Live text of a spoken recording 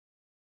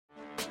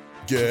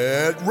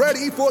Get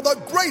ready for the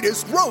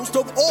greatest roast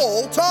of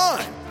all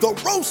time, the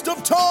Roast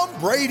of Tom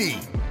Brady,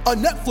 a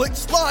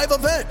Netflix live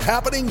event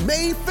happening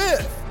May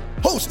 5th.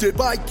 Hosted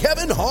by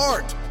Kevin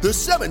Hart, the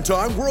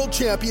 7-time world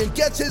champion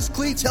gets his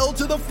cleats held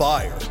to the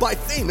fire by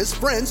famous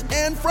friends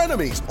and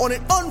frenemies on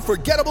an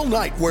unforgettable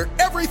night where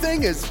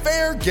everything is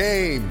fair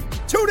game.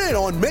 Tune in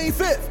on May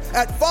 5th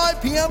at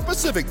 5 p.m.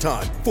 Pacific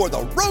time for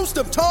the Roast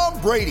of Tom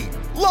Brady,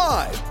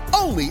 live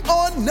only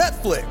on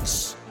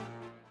Netflix.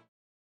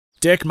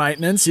 Deck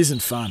maintenance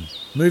isn't fun.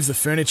 Move the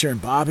furniture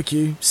and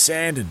barbecue,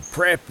 sand and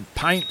prep,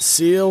 paint,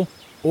 seal,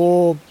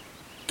 or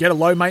get a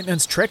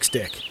low-maintenance Trex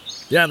deck.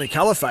 The only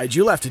colour fade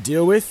you'll have to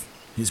deal with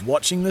is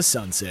watching the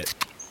sunset.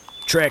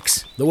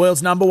 Trex, the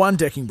world's #1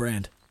 decking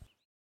brand.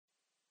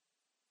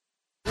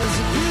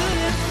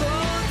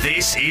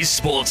 This is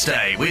Sports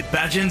Day with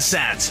Badge and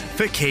Sats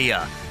for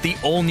Kia. The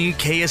all-new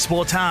Kia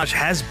Sportage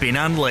has been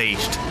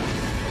unleashed.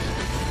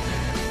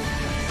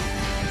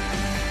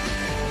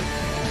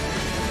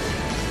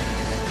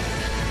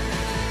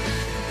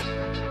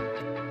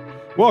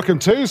 Welcome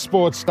to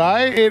Sports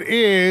Day. It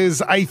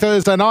is a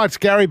Thursday night.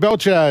 Gary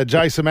Belcher,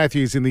 Jason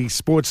Matthews in the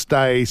Sports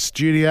Day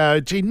studio.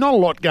 Gee, not a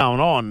lot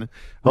going on,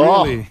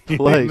 really,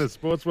 in the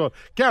sports world.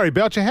 Gary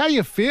Belcher, how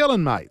you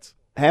feeling, mate?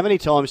 How many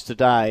times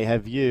today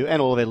have you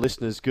and all of our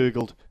listeners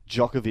Googled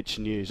Djokovic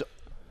news?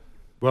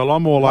 Well,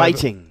 I'm all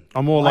waiting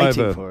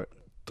over for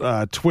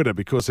it. Twitter,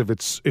 because if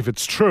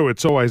it's true,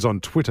 it's always on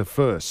Twitter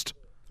first.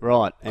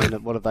 Right,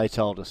 and what have they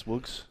told us,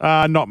 Woogs?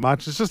 Not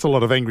much. There's just a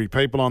lot of angry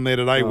people on there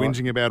today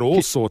whinging about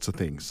all sorts of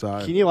things.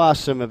 So, can you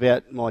ask them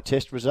about my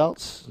test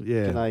results?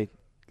 Yeah. Can they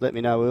let me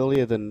know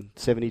earlier than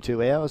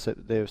 72 hours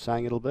that they're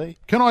saying it'll be?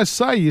 Can I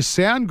say you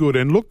sound good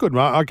and look good,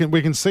 mate?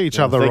 We can see each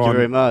other thank on you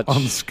very much.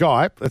 on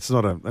Skype.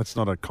 That's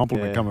not a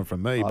compliment coming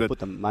from me. I put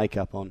the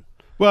makeup on.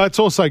 Well, it's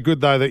also good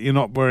though that you're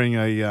not wearing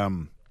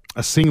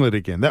a singlet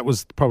again. That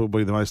was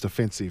probably the most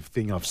offensive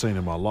thing I've seen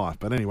in my life.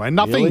 But anyway,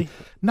 nothing.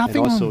 And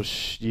I saw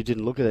you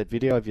didn't look at that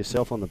video of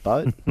yourself on the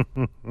boat.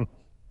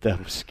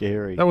 That was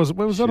scary. Where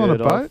was that on a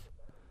boat?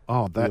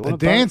 Oh, the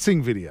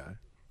dancing video.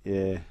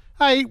 Yeah.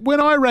 Hey, when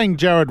I rang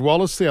Jared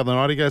Wallace the other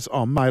night, he goes,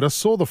 "Oh, mate, I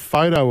saw the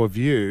photo of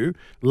you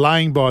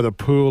laying by the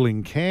pool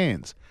in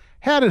Cairns.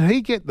 How did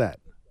he get that?"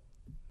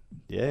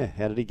 Yeah,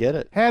 how did he get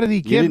it? How did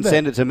he get that? You didn't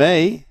send it to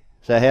me,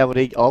 so how would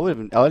he? I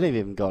wouldn't have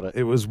even got it.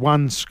 It was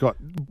one Scott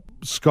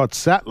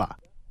Sattler.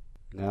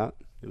 No,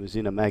 it was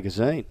in a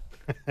magazine.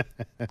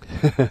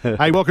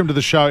 Hey, welcome to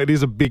the show. It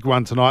is a big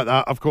one tonight.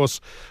 Of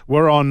course,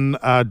 we're on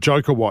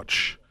Joker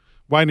Watch,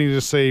 waiting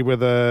to see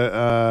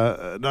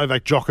whether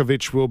Novak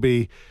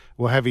Djokovic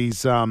will have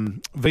his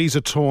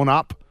visa torn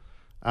up.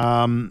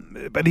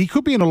 But he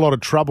could be in a lot of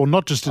trouble,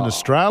 not just in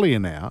Australia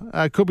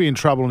now. Could be in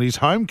trouble in his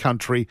home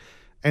country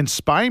and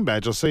Spain,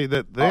 Badge. I see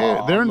that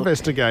they're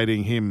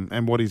investigating him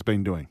and what he's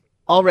been doing.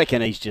 I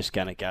reckon he's just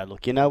going to go,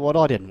 look, you know what,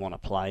 I didn't want to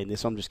play in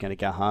this. I'm just going to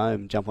go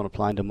home, jump on a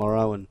plane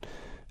tomorrow and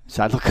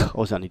say, look, I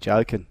was only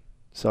joking.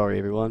 Sorry,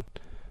 everyone.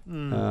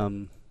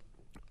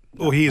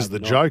 Here's the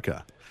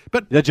Joker.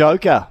 But the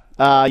Joker,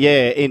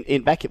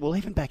 even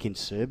back in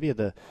Serbia,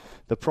 the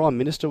Prime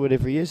Minister,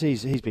 whatever he is,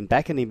 he's been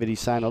backing him, but he's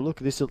saying, oh, look,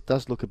 this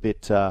does look a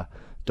bit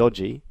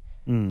dodgy.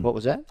 What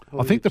was that?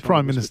 I think the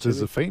Prime Minister's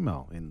a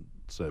female in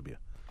Serbia.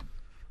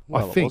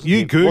 Well, I think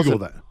you Google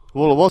that.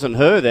 Well, it wasn't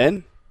her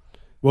then.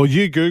 Well,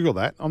 you Google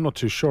that. I'm not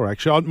too sure,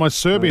 actually. My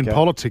Serbian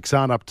politics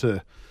aren't up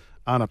to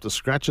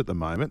scratch at the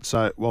moment.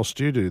 So whilst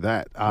you do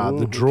that,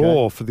 the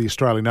draw for the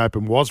Australian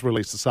Open was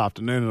released this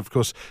afternoon. And, of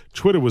course,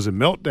 Twitter was a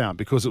meltdown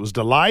because it was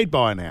delayed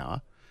by an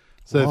hour.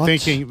 So they're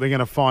thinking they're going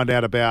to find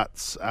out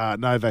about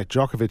Novak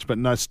Djokovic,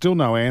 but still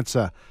no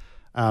answer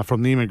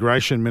from the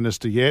immigration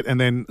minister yet.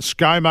 And then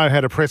ScoMo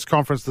had a press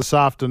conference this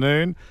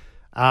afternoon.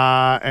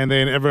 And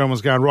then everyone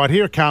was going, right,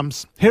 here it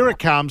comes.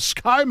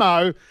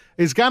 ScoMo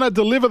is going to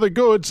deliver the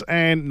goods,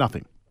 and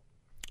nothing.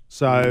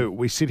 So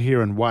we sit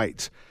here and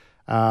wait.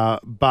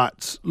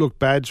 But look,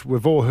 Badge,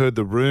 we've all heard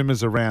the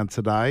rumours around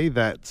today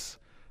that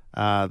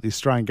the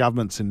Australian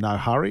government's in no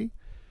hurry.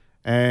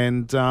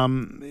 And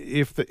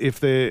if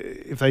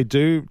they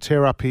do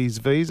tear up his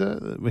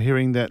visa, we're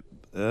hearing that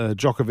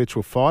Djokovic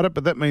will fight it,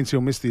 but that means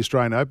he'll miss the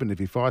Australian Open if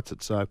he fights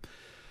it. So.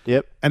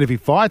 Yep. And if he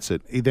fights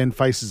it, he then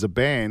faces a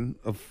ban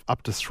of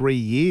up to 3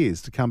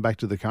 years to come back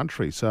to the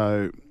country.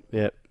 So,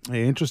 yep.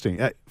 Yeah, interesting.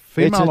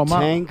 Female it's a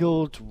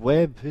tangled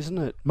web, isn't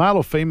it? Male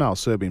or female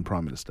Serbian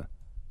Prime Minister?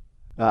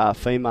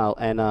 Female,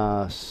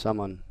 Anna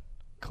someone.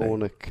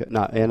 Anna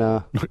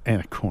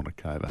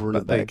Kournikova.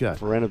 Brunic.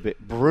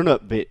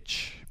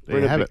 There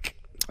you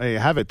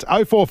have it.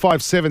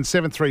 0457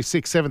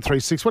 736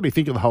 736. What do you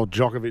think of the whole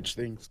Djokovic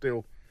thing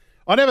still?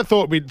 I never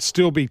thought we'd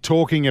still be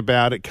talking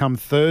about it come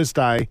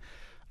Thursday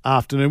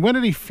afternoon. When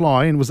did he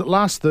fly in? Was it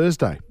last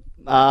Thursday?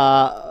 It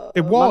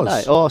was.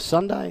 Monday. Oh,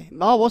 Sunday.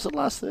 Oh, was it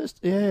last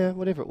Thursday? Yeah,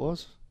 whatever it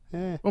was.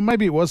 Yeah. Well,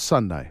 maybe it was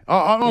Sunday.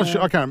 I'm not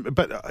sure. I can't remember.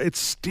 But it's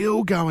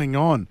still going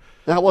on.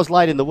 No, it was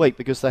late in the week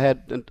because they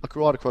had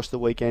right across the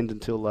weekend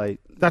until they...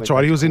 That's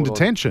right. He was in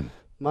detention.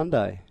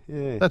 Monday.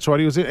 Yeah. That's right.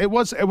 He was.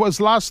 It was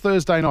last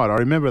Thursday night. I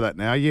remember that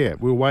now. Yeah.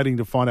 We were waiting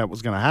to find out what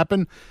was going to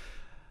happen.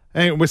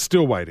 And we're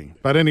still waiting.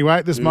 But anyway,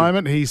 at this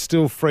moment, he's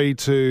still free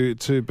to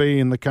be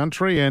in the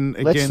country. And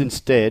again, let's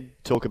instead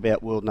talk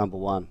about world number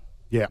one.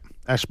 Yeah,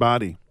 Ash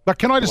Barty. But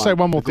can I just say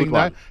one more thing,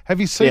 though? Have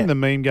you seen the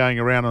meme going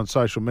around on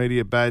social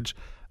media, Badge,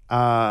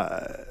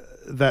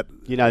 that...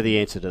 You know the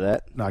answer to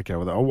that. No, okay,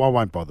 well, I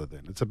won't bother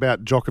then. It's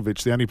about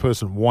Djokovic, the only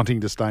person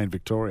wanting to stay in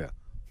Victoria.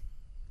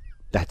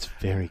 That's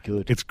very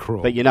good. It's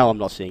cruel. But I'm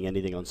not seeing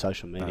anything on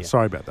social media. No,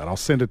 sorry about that. I'll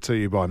send it to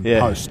you by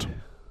post.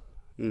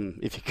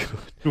 If you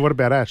could. What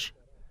about Ash?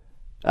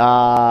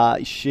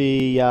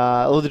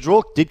 The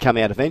draw did come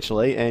out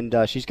eventually, and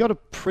she's got a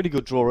pretty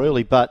good draw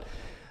early, but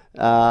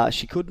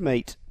she could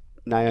meet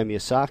Naomi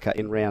Osaka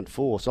in round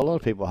 4. So a lot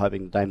of people are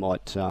hoping they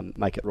might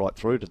make it right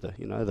through to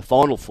the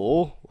final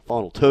 4,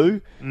 final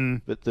 2.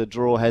 But the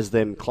draw has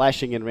them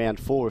clashing in round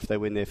 4 if they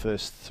win their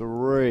first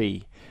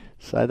 3.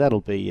 So that'll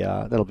be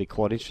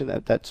quite interesting.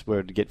 That's where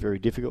it'd get very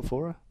difficult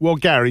for her. Well,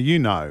 Gary,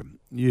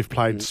 you've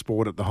played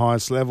sport at the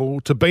highest level.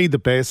 To be the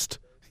best,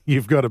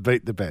 you've got to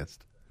beat the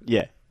best.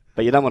 Yeah.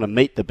 But you don't want to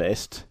meet the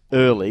best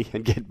early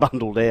and get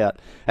bundled out.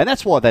 And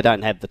that's why they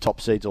don't have the top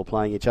seeds all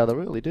playing each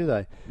other early, do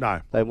they?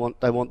 No. They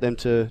want them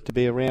to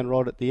be around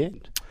right at the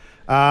end.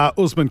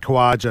 Usman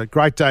Khawaja,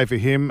 great day for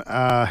him.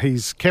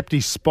 He's kept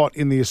his spot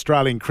in the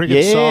Australian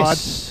cricket side.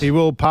 He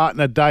will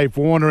partner Dave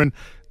Warner. And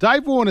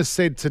Dave Warner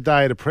said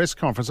today at a press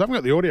conference, I haven't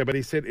got the audio, but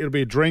he said it'll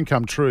be a dream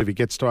come true if he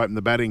gets to open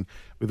the batting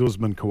with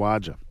Usman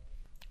Khawaja.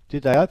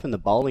 Did they open the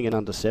bowling in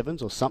under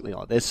 7s or something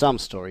like that? There's some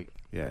story.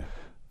 Yeah.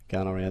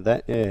 Going around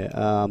that,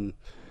 I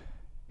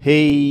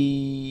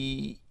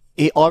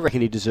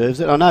reckon he deserves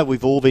it. I know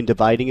we've all been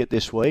debating it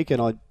this week,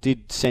 and I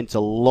did sense a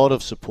lot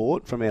of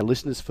support from our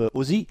listeners for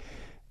Uzi,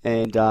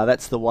 and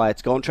that's the way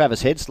it's gone.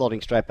 Travis Head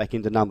slotting straight back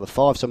into number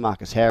 5, so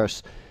Marcus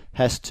Harris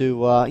has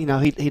to,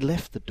 he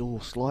left the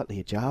door slightly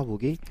ajar,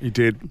 Woogie. He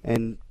did.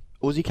 And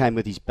Uzi came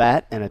with his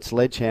bat and a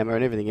sledgehammer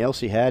and everything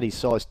else he had, his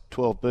size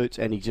 12 boots,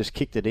 and he just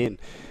kicked it in.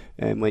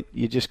 And went,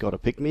 you just got to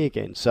pick me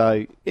again.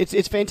 So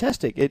it's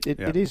fantastic. It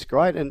is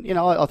great. And,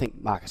 I think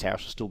Marcus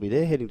Harris will still be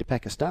there heading to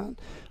Pakistan.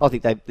 I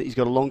think he's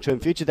got a long-term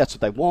future. That's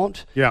what they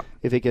want. Yeah.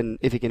 If he can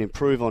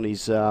improve on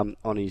his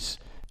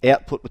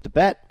output with the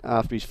bat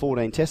after his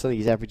 14 tests, I think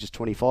his average is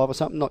 25 or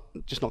something. Not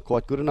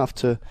quite good enough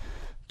to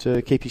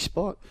keep his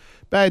spot.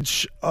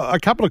 Badge, a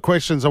couple of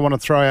questions I want to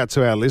throw out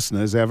to our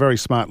listeners, our very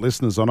smart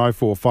listeners on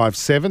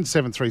 0457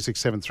 736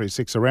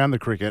 736 around the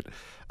cricket.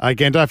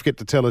 Again, don't forget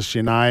to tell us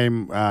your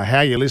name,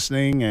 how you're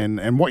listening,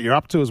 and what you're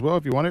up to as well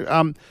if you want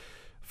to.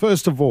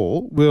 First of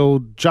all, will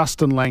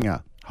Justin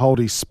Langer hold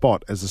his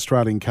spot as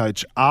Australian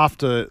coach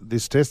after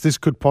this test? This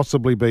could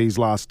possibly be his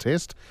last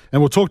test.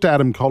 And we'll talk to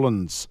Adam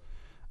Collins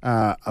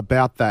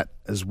about that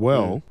as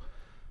well.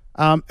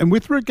 And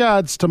with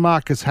regards to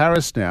Marcus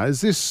Harris now,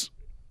 was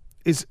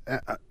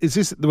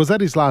that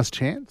his last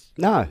chance?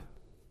 No.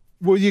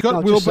 Well,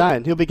 just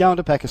saying, he'll be going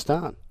to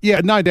Pakistan. Yeah,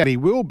 no doubt he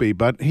will be,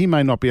 but he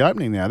may not be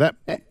opening now.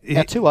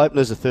 Our 2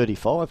 openers are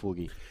 35,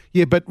 Woogie.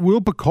 Yeah, but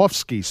Will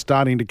Pucovski's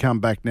starting to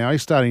come back now.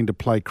 He's starting to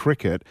play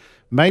cricket.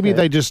 Maybe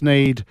they just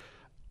need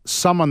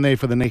someone there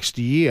for the next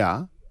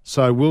year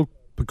so Will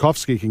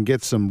Pucovski can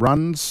get some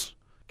runs,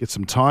 get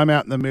some time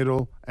out in the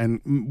middle,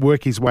 and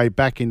work his way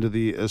back into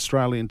the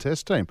Australian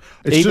Test team.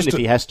 Even if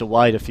he has to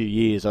wait a few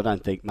years, I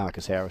don't think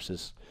Marcus Harris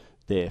is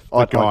there.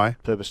 I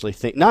purposely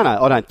think... No,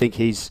 I don't think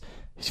he's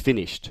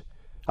finished.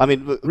 I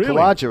mean, really?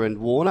 Khawaja and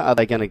Warner, are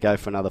they going to go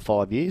for another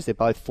 5 years? They're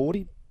both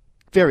 40.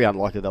 Very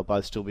unlikely they'll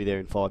both still be there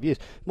in 5 years.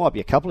 Might be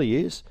a couple of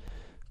years,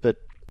 but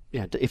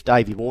if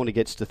Davey Warner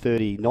gets to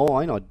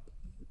 39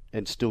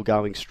 and still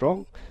going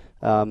strong,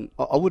 I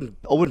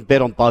wouldn't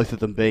bet on both of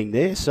them being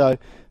there. So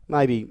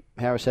maybe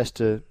Harris has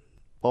to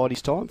bide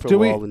his time for a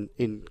while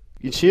in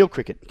Shield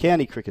cricket,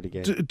 county cricket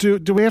again.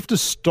 Do we have to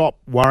stop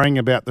worrying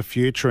about the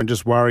future and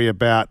just worry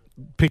about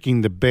picking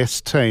the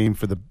best team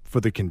for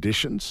the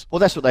conditions? Well,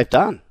 that's what they've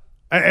done.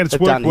 And it's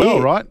worked well,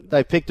 right?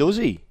 They picked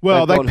Uzi.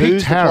 Well, they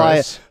picked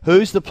Harris.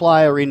 Who's the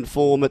player in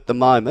form at the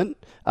moment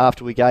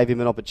after we gave him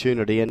an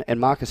opportunity? And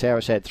Marcus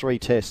Harris had 3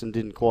 tests and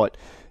didn't quite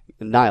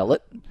nail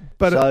it.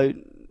 So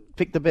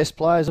pick the best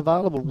players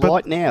available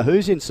right now.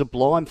 Who's in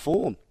sublime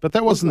form? But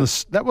that wasn't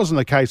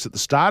the case at the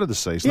start of the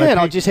season. Yeah, and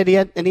I just said he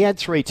had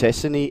 3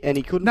 tests and he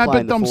couldn't play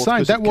in the fourth. No, but I'm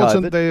saying that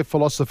wasn't their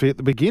philosophy at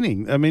the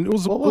beginning. I mean,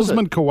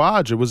 Usman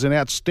Khawaja was in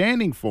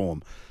outstanding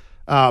form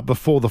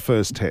before the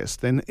first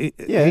test. Then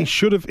he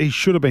should have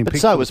been picked. But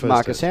so was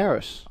Marcus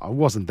Harris. I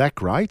wasn't that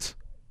great.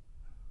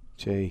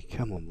 Gee,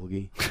 come on,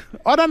 Woogie.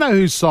 I don't know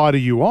whose side are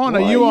you on.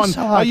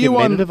 Are you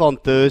on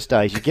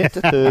Thursdays? You get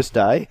to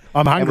Thursday,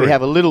 I'm hungry. And we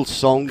have a little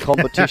song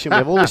competition. We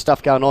have all this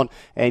stuff going on,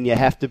 and you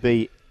have to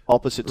be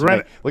opposite to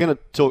me. We're going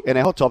to talk, in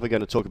our hot topic, we're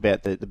going to talk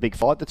about the big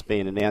fight that's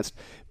been announced,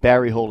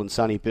 Barry Hall and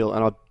Sonny Bill,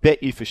 and I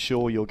bet you for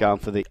sure you're going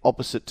for the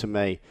opposite to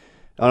me.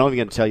 I'm not even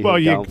going to tell you who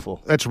you're going for.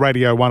 That's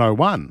Radio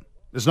 101.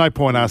 There's no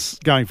point us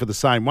going for the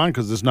same one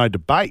because there's no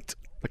debate.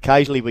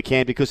 Occasionally we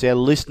can because our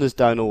listeners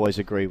don't always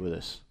agree with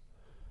us.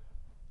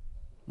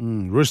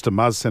 Rooster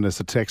Muzz sent us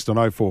a text on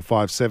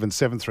 0457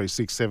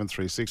 736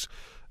 736.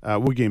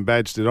 Woogie and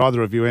Badge, did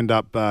either of you end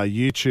up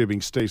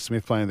YouTubing Steve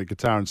Smith playing the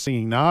guitar and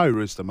singing? No,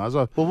 Rooster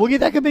Muzzer. Well, Woogie,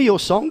 that could be your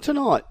song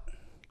tonight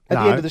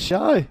at the end of the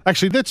show.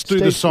 Actually, let's do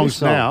the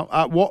songs now.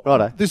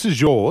 Righto. This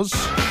is yours.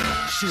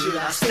 Should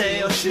I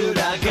stay or should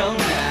I go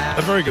now?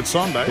 A very good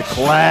song, Dave. The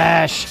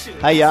Clash.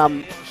 Hey,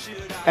 and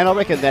I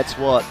reckon that's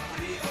what...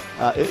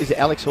 is it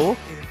Alex Hawke,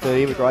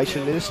 the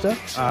immigration minister?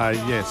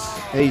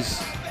 Yes.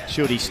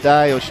 Should he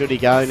stay or should he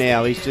go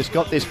now? He's just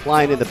got this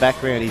plane in the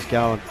background. He's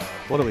going,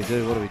 what do we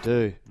do? What do we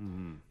do?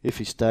 If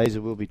he stays,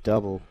 it will be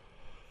double.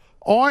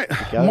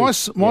 My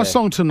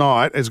song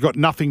tonight has got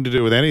nothing to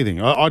do with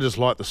anything. I just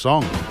like the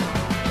song.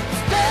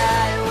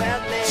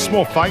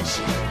 Small Face.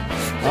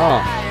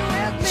 Oh.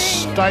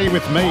 Stay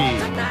With Me.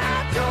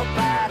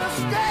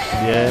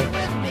 Yeah.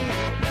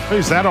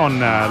 Who's that on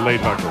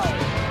lead vocals?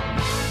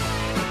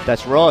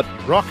 That's Rod.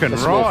 Rockin' the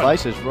Rod. Small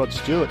Faces, Rod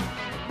Stewart.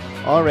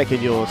 I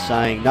reckon you're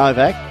saying,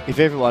 Novak, if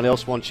everyone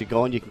else wants you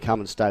gone, you can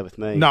come and stay with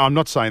me. No, I'm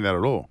not saying that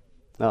at all.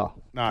 Oh.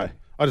 No. Okay.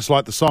 I just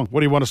like the song.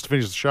 What do you want us to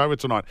finish the show with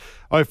tonight?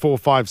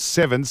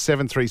 0457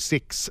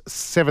 736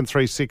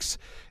 736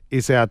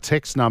 is our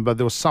text number.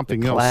 There was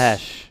something else.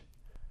 Clash.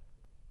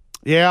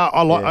 Yeah,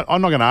 I'm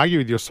not going to argue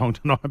with your song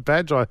tonight,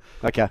 Badge. I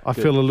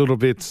feel a little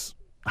bit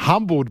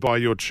humbled by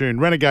your tune.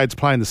 Renegades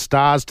playing the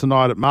Stars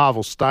tonight at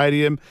Marvel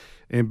Stadium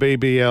in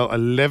BBL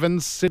 11.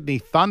 Sydney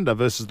Thunder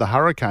versus the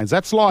Hurricanes.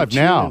 That's live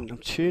now. I'm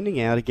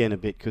tuning out again a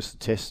bit because the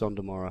test's on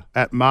tomorrow.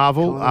 At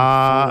Marvel.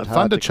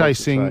 Thunder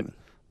chasing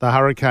the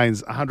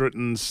Hurricanes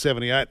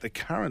 178. The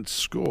current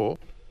score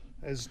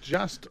has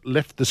just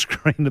left the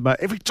screen.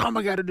 Every time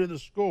I go to do the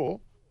score,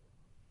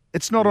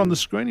 it's not on the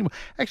screen anymore.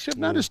 Actually, I've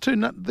noticed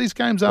too, these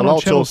games aren't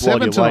on Channel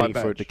 7 tonight. You're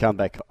waiting for it to come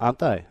back, aren't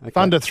they? Okay.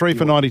 Thunder 3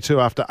 for 92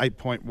 after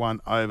 8.1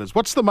 overs.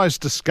 What's the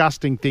most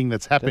disgusting thing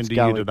that's happened to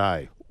you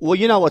today? Well,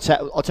 you know what's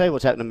I'll tell you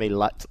what's happened to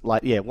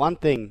me. One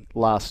thing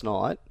last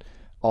night,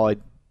 I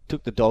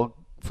took the dog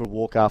for a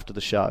walk after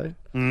the show,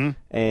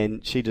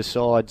 and she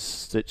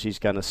decides that she's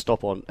going to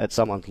stop at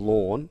someone's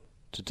lawn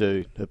to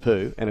do her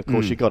poo, and of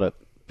course you got to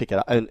pick it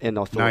up. And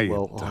I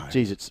thought,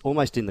 geez, it's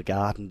almost in the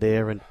garden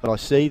there, but I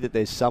see that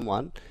there's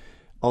someone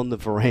on the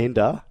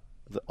veranda,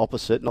 the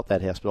opposite, not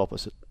that house, but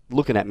opposite,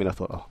 looking at me, and I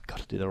thought, I've got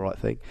to do the right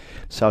thing.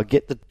 So I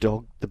get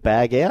the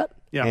bag out,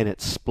 and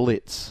it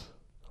splits.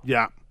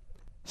 Yeah.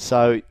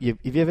 So have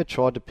you ever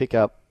tried to pick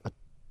up a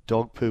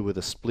dog poo with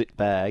a split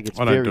bag? It's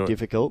very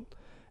difficult.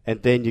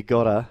 And then you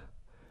got to,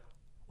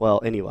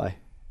 anyway,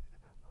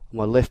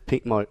 my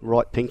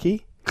right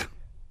pinky,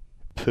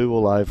 poo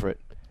all over it.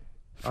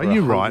 Are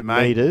you right,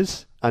 mate?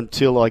 Meters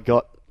until I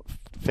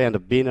found a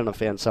bin and I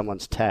found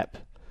someone's tap.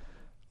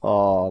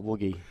 Oh,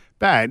 Woogie.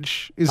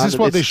 Badge, is this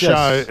what this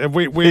show...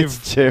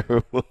 It's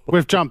terrible.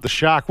 We've jumped the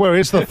shark. Where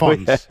is the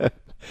Fonz?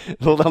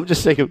 Well, I'm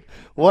just thinking,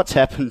 what's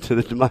happened to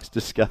the most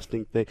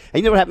disgusting thing?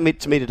 And you know what happened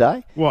to me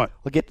today? What?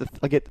 I get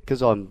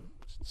because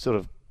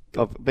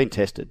I've been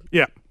tested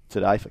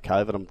today for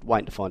COVID. I'm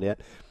waiting to find out.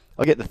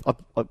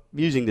 I'm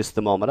using this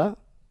thermometer,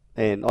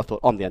 and I thought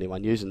I'm the only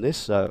one using this,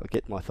 so I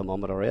get my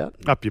thermometer out.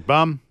 Up your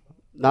bum?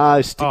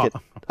 No, stick it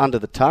under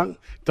the tongue.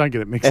 Don't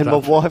get it mixed up. And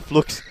my wife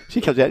looks,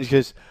 she comes out and she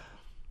goes,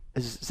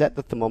 is that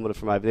the thermometer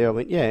from over there? I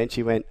went, yeah. And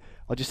she went,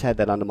 I just had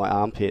that under my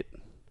armpit.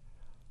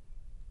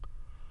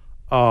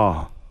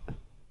 Oh.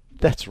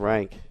 That's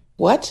rank.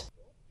 What?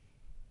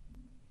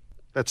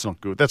 That's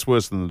not good. That's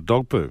worse than the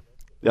dog poo.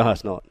 No,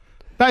 it's not.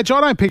 Badge, I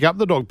don't pick up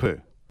the dog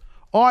poo.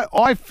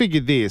 I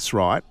figured this,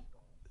 right?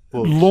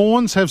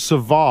 Lawns have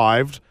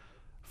survived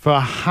for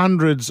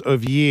hundreds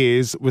of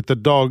years with the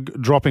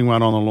dog dropping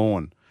one on the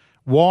lawn.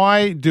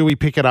 Why do we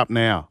pick it up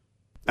now?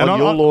 On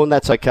your lawn,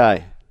 that's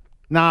okay.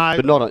 No,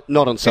 but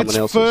not on someone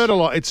else's.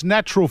 It's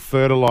natural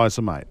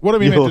fertiliser, mate. What are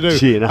we meant to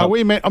do?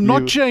 I'm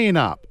not G'ing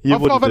up.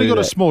 I've only got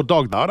a small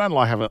dog, though. I don't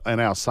like have an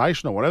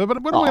Alsatian or whatever.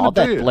 But what are we going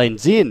to do? That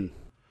blends in.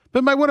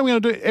 But mate, what are we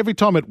going to do every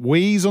time it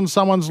wheezes on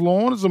someone's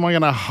lawn? Am I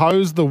going to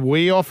hose the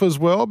wee off as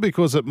well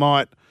because it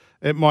might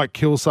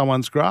kill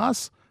someone's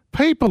grass?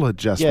 People are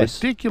just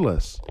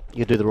ridiculous.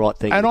 You do the right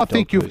thing. And I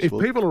think if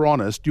people are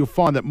honest, you'll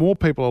find that more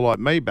people are like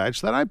me,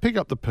 Badge. They don't pick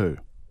up the poo.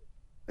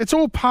 It's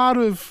all part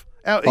of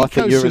our ecosystem. I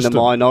think you're in the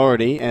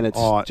minority, and it's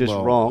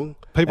wrong.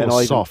 People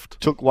are soft.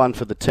 I took one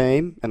for the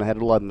team, and I had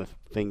it all over my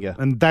finger.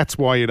 And that's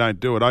why you don't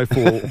do it.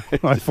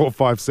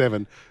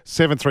 0457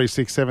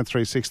 736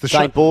 736.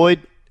 St.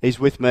 Boyd is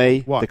with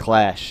me. What? The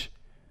Clash.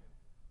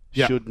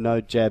 Yep. Should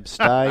No Jab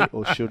stay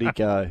or should he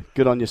go?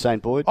 Good on you,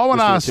 St. Boyd. I want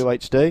to ask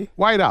 2HD.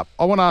 Wait up.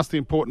 I want to ask the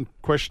important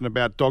question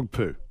about dog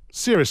poo.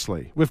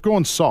 Seriously, we've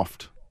gone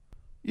soft.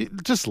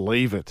 Just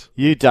leave it.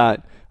 You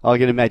don't. I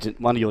can imagine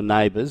one of your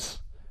neighbours.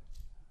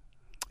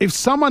 If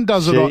someone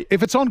does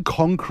if it's on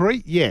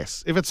concrete,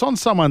 yes. If it's on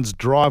someone's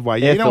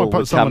driveway, Ethel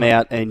would come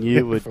out and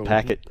you would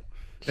pack it.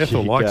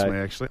 Ethel likes me,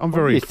 actually.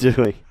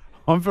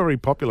 I'm very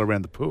popular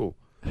around the pool.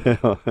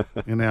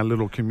 in our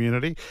little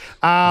community.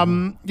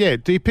 Yeah,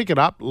 do you pick it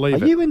up, leave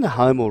it? Are you in the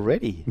home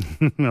already?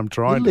 I'm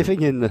trying. You're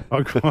living in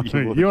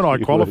the... You and I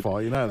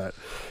qualify, you know that.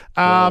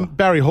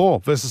 Barry Hall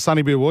versus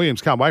Sonny Bill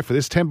Williams. Can't wait for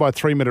this. 10 by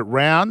 3 minute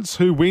rounds.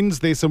 Who wins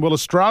this? And will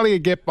Australia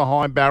get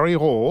behind Barry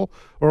Hall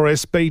or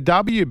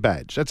SBW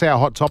badge? That's our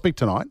hot topic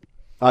tonight.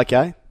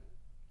 Okay.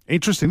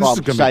 Interesting. This is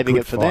going to be saving a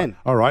good it for fight. then.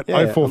 All right.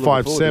 Yeah,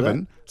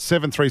 0457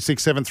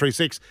 736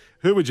 736.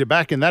 Who would you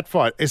back in that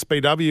fight?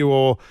 SBW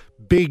or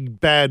big,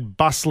 bad,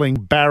 bustling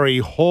Barry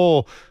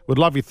Hall? Would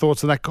love your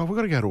thoughts on that. God, we've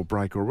got to go to a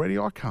break already.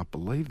 I can't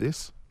believe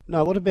this.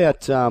 No, what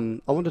about... I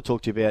want to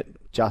talk to you about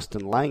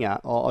Justin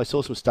Langer. I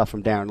saw some stuff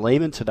from Darren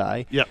Lehman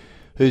today. Yep.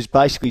 Who's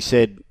basically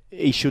said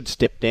he should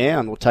step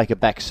down or take a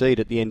back seat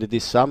at the end of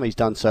this summer. He's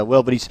done so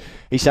well, but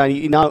he's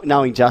saying,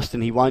 knowing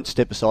Justin, he won't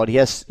step aside.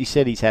 He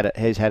said he's had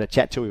a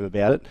chat to him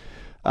about it.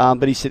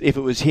 But he said if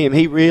it was him,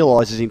 he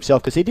realises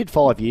himself, because he did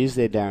 5 years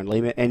there, Darren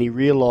Lehman, and he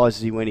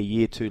realises he went a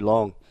year too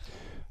long,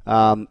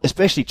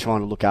 especially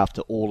trying to look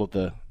after all of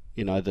the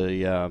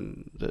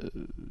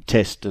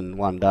test and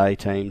one-day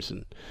teams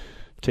and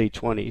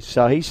T20s.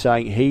 So he's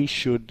saying he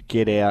should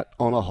get out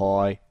on a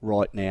high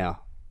right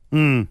now.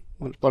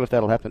 What if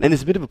that'll happen? And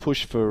there's a bit of a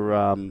push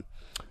for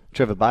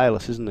Trevor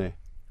Bayliss, isn't there?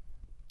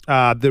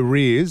 There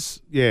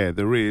is. Yeah,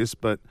 there is.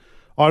 But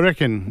I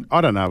reckon, I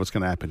don't know what's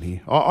going to happen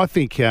here. I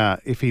think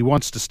if he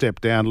wants to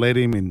step down, let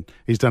him, and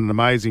he's done an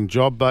amazing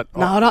job. But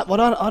I don't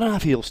know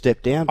if he'll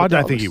step down. I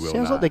don't think he will.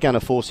 Sounds like they're going to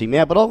force him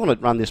out. But I want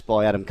to run this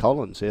by Adam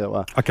Collins,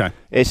 our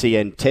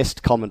SEN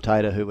test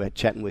commentator who we're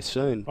chatting with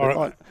soon. All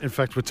right. In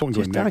fact, we're talking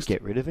to him next. Don't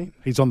get rid of him.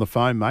 He's on the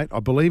phone, mate.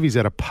 I believe he's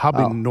at a pub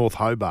in North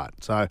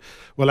Hobart. So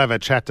we'll have a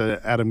chat to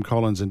Adam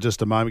Collins in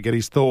just a moment, get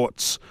his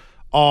thoughts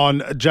on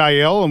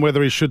JL and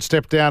whether he should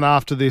step down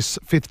after this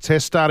fifth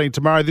test starting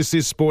tomorrow. This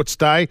is Sports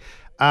Day.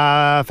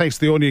 Thanks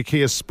to the all-new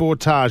Kia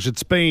Sportage.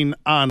 It's been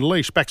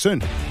unleashed. Back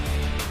soon.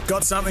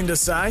 Got something to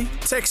say?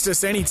 Text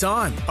us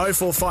anytime.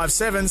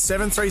 0457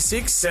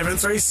 736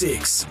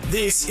 736.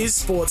 This is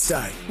Sports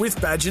Day with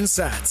Badge and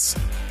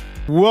Sats.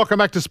 Welcome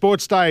back to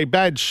Sports Day.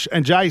 Badge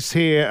and Jace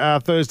here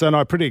Thursday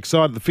night. Pretty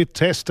excited. The fifth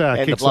test and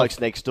kicks the blokes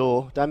off. Next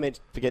door. Don't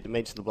forget to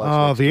mention the blokes next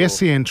door. Oh, the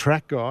SEN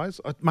track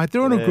guys. Mate,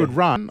 they're on a good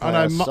run. They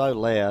are so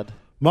loud.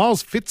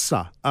 Miles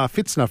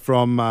Fitzner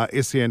from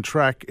SEN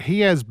Track, he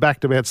has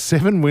backed about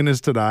 7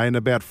 winners today in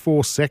about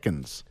 4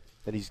 seconds.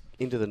 But he's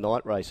into the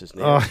night races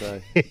now,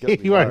 so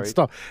he won't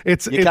stop.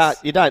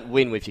 You don't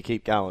win if you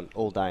keep going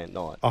all day and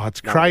night. Oh, it's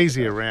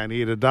crazy around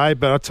here today.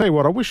 But I'll tell you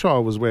what, I wish I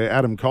was where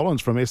Adam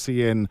Collins from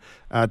SEN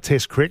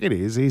Test Cricket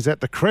is. He's at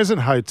the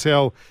Crescent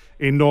Hotel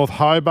in North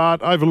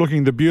Hobart,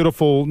 overlooking the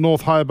beautiful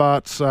North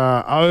Hobart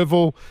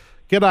Oval.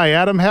 G'day,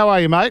 Adam. How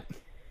are you, mate?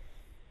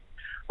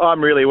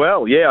 I'm really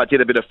well. Yeah, I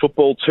did a bit of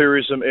football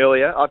tourism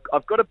earlier.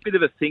 I've got a bit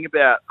of a thing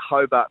about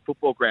Hobart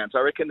football grounds. I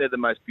reckon they're the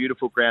most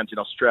beautiful grounds in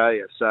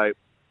Australia. So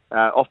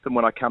often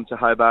when I come to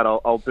Hobart,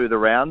 I'll do the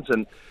rounds,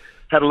 and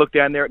had a look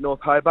down there at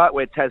North Hobart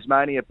where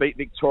Tasmania beat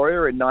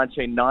Victoria in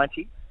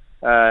 1990,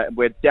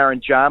 where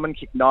Darren Jarman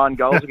kicked 9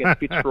 goals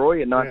against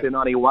Fitzroy in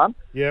 1991.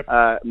 Yep.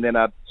 And then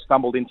I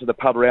stumbled into the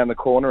pub around the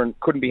corner and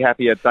couldn't be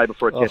happier the day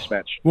before a test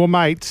match. Well,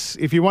 mate,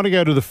 if you want to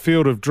go to the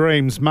Field of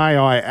Dreams, may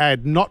I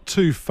add, not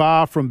too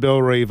far from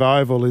Bellerive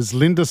Oval is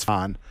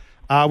Lindisfarne,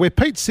 where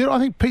Pete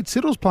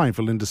Siddle's playing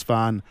for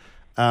Lindisfarne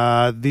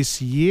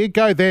this year.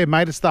 Go there,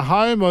 mate. It's the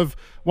home of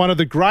one of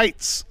the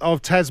greats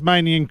of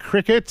Tasmanian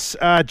cricket.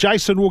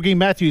 Jason Woogie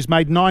Matthews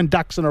made 9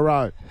 ducks in a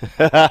row.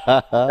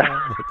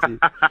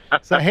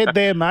 So head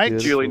there, mate.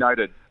 Duly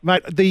noted.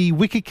 Mate, the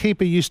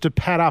wicketkeeper used to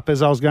pad up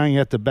as I was going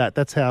out to bat.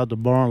 That's how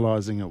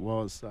demoralising it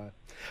was. So,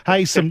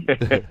 hey, some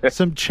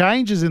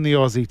changes in the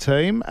Aussie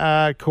team.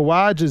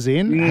 Khawaja's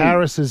in,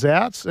 Harris is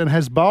out, and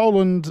has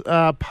Boland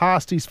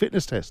passed his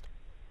fitness test?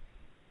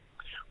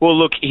 Well,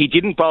 look, he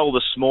didn't bowl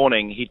this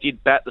morning. He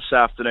did bat this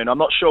afternoon. I'm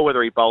not sure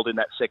whether he bowled in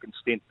that second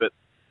stint, but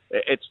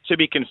it's to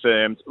be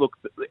confirmed. Look,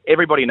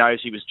 everybody knows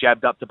he was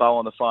jabbed up to bowl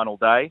on the final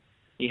day.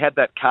 He had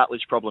that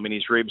cartilage problem in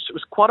his ribs. It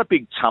was quite a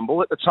big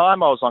tumble. At the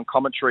time, I was on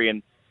commentary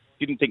and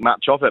didn't think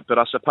much of it, but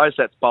I suppose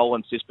that's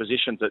Boland's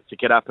disposition to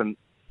get up and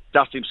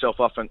dust himself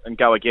off and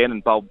go again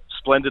and bowl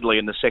splendidly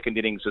in the second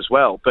innings as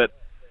well. But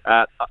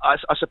I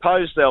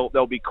suppose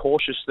they'll be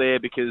cautious there,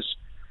 because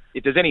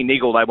if there's any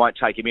niggle, they won't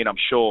take him in, I'm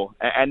sure.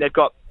 And they've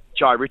got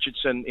Jai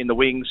Richardson in the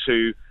wings,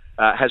 who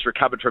has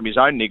recovered from his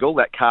own niggle,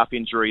 that calf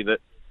injury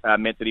that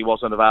meant that he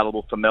wasn't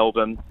available for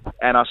Melbourne.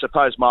 And I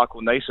suppose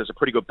Michael Neese is a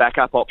pretty good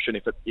backup option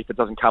if it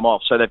doesn't come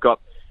off. So they've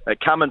got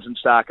Cummins and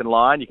Stark and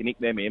Lyon. You can nick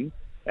them in.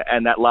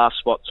 And that last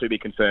spot to be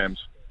confirmed.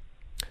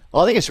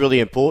 I think it's really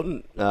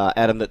important,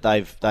 Adam, that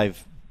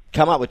they've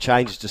come up with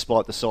changes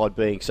despite the side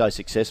being so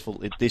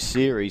successful in this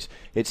series.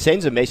 It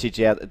sends a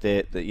message out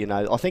that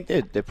I think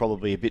they're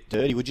probably a bit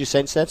dirty. Would you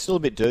sense that? Still a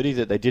bit dirty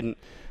that they didn't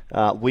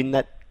win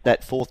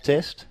that fourth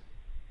test?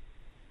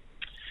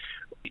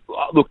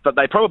 Look,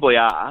 they probably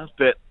are,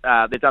 but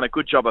they've done a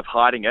good job of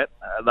hiding it.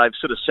 They've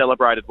sort of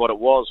celebrated what it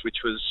was, which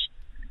was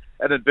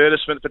an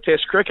advertisement for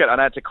Test cricket. I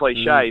know it's a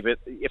cliche, but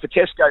if a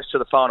Test goes to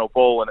the final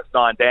ball and it's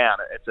 9 down,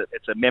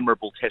 it's a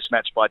memorable Test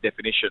match by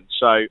definition.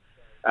 So,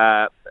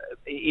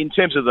 in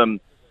terms of them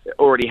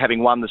already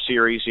having won the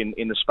series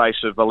in the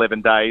space of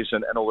 11 days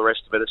and all the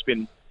rest of it, it's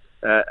been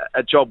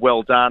a job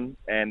well done,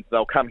 and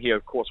they'll come here,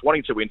 of course,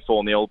 wanting to win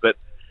 4-0. But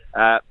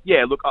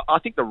look, I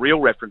think the real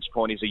reference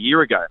point is a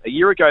year ago. A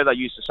year ago, they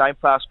used the same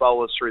fast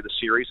bowlers through the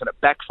series, and it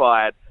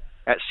backfired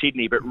at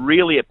Sydney, but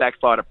really it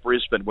backfired at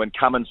Brisbane when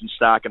Cummins and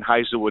Stark and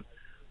Hazelwood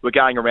were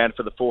going around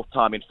for the 4th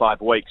time in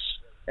 5 weeks.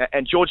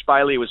 And George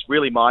Bailey was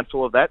really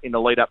mindful of that in the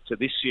lead up to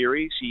this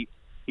series. He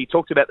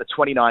talked about the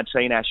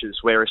 2019 Ashes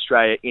where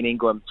Australia in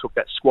England took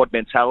that squad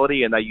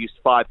mentality and they used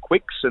 5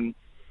 quicks, and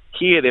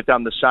here they've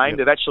done the same. Yep.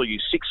 They've actually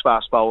used 6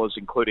 fast bowlers,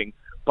 including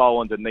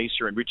Boland and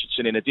Neser and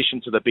Richardson, in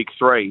addition to the big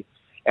 3.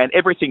 And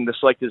everything the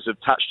selectors have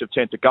touched have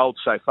turned to gold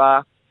so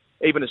far,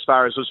 even as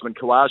far as Usman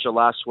Khawaja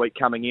last week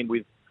coming in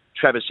with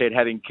Travis Head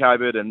having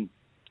COVID and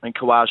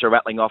Khawaja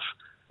rattling off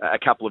a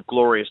couple of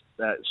glorious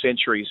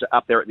centuries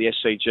up there at the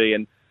SCG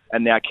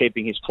and now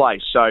keeping his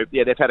place. So,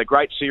 they've had a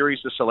great series,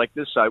 the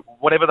selectors. So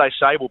whatever they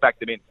say, we'll back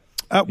them in.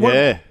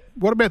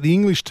 What about the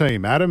English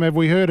team, Adam? Have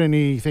we heard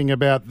anything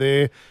about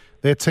their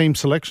team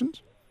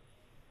selections?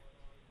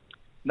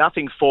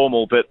 Nothing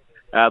formal, but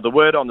the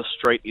word on the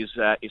street is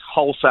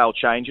wholesale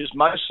changes,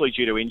 mostly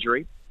due to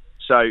injury.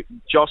 So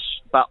Josh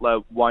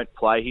Butler won't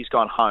play. He's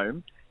gone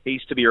home.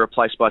 He's to be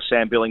replaced by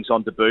Sam Billings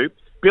on debut.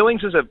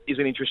 Billings is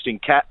an interesting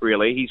cat,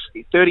 really.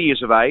 He's 30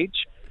 years of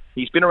age.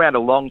 He's been around a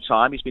long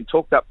time. He's been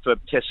talked up for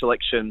Test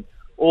selection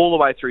all the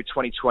way through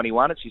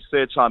 2021. It's his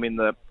 3rd time in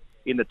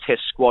the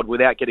Test squad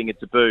without getting a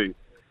debut.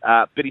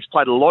 But he's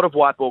played a lot of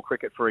white ball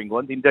cricket for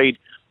England. Indeed,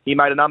 he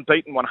made an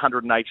unbeaten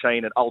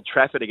 118 at Old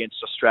Trafford against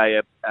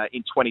Australia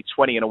in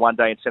 2020 in a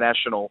one-day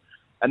international.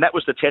 And that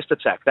was the Test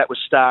attack. That was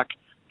Stark,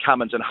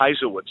 Cummins and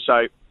Hazelwood.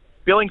 So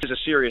Billings is a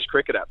serious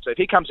cricketer. So if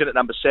he comes in at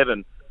number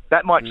 7,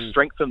 that might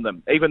strengthen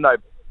them, even though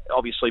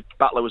obviously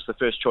Butler was the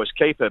first choice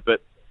keeper.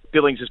 But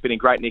Billings has been in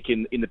great nick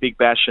in the Big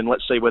Bash, and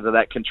let's see whether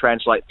that can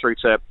translate through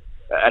to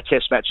a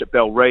Test match at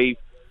Bellerive.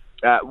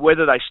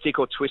 Whether they stick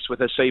or twist with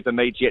Haseeb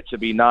Hamid's yet to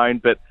be known,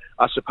 but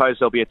I suppose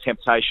there'll be a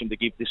temptation to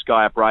give this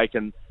guy a break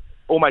and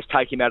almost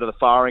take him out of the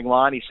firing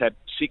line. He's had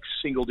 6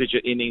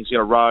 single-digit innings in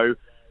a row.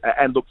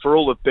 And look, for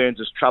all of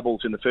Burns'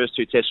 troubles in the first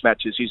 2 Test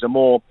matches, he's a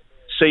more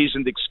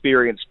seasoned,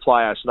 experienced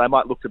player, so they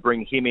might look to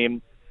bring him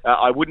in.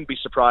 I wouldn't be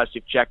surprised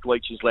if Jack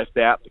Leach is left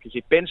out, because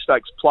if Ben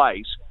Stokes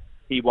plays,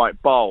 he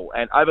won't bowl.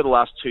 And over the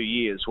last 2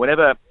 years,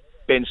 whenever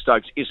Ben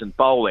Stokes isn't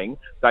bowling,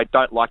 they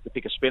don't like to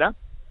pick a spinner.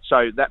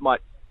 So that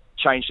might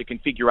change the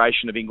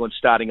configuration of England's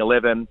starting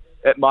 11.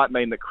 It might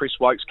mean that Chris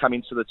Wokes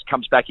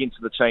comes back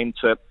into the team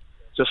to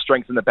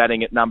strengthen the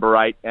batting at number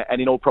 8.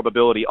 And in all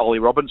probability, Ollie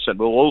Robinson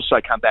will also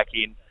come back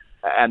in.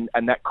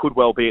 And that could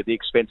well be at the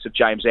expense of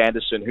James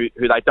Anderson, who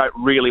they don't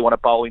really want to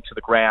bowl into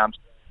the ground,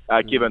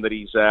 given that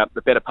he's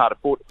the better part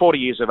of 40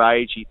 years of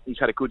age. He's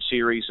had a good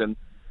series, and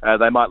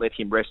they might let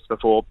him rest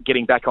before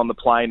getting back on the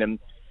plane and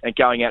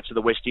going out to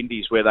the West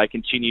Indies, where they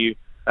continue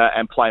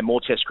and play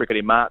more Test cricket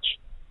in March.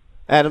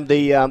 Adam,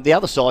 the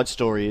other side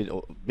story,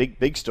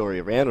 big story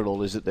around it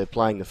all, is that they're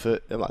playing the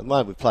first.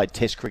 We've played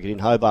Test cricket in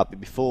Hobart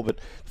before, but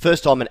the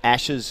first time an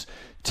Ashes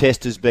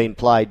Test has been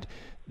played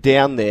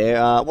down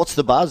there. What's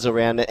the buzz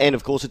around it? And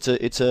of course,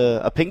 it's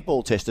a pink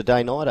ball Test, a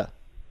day-nighter.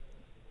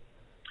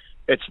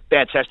 It's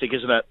fantastic,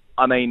 isn't it?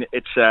 I mean,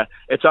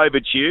 it's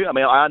overdue. I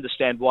mean, I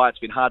understand why it's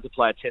been hard to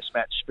play a Test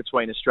match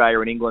between Australia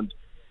and England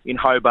in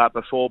Hobart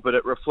before, but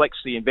it reflects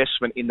the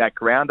investment in that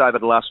ground over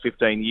the last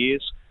 15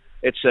 years.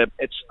 It's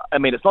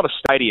not a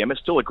stadium,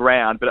 it's still a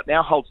ground, but it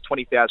now holds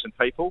 20,000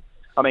 people.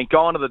 I mean,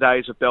 gone are the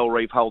days of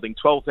Bellerive holding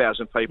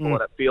 12,000 people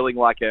and it feeling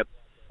like a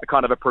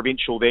kind of a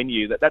provincial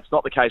venue. That's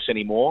not the case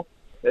anymore.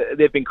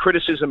 There've been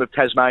criticism of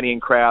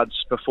Tasmanian crowds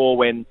before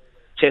when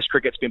Test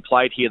cricket's been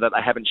played here that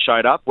they haven't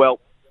showed up.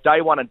 Well,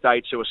 day 1 and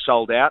day 2 are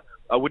sold out.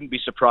 I wouldn't be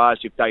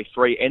surprised if day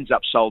 3 ends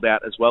up sold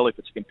out as well, if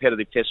it's a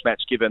competitive Test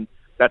match, given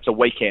that's a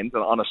weekend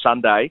on a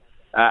Sunday.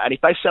 And if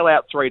they sell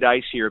out 3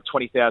 days here of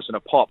 20,000 a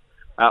pop,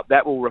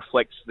 that will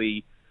reflect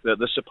the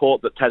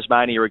support that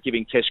Tasmania are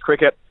giving Test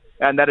cricket,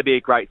 and that'd be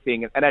a great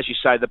thing. And as you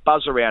say, the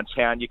buzz around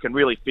town, you can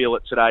really feel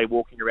it today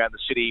walking around the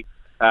city.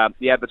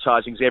 The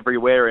advertising's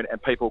everywhere,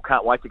 and people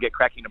can't wait to get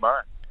cracking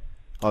tomorrow.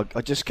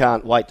 I just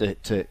can't wait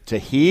to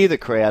hear the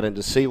crowd and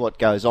to see what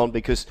goes on,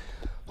 because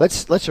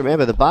let's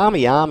remember the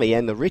Barmy Army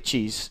and the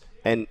Richies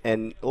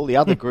and all the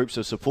other groups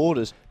of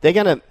supporters, they're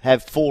going to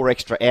have 4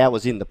 extra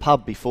hours in the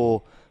pub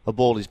before a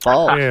ball is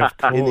bowled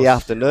in the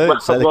afternoon,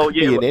 so they could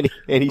be in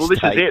any state.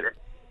 This is it.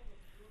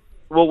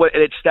 Well,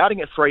 it's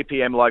starting at 3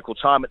 p.m. local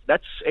time.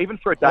 That's even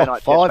for a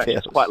day-night Test match,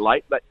 it's quite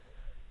late. But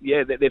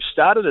yeah, they've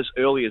started as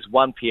early as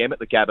 1 p.m. at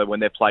the Gabba when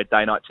they've played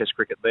day-night Test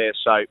cricket there.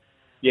 So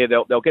yeah,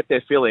 they'll get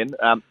their fill in.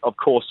 Of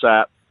course,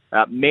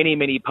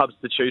 many pubs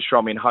to choose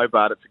from in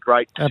Hobart. It's a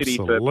great city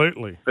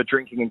for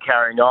drinking and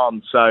carrying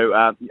on. So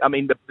I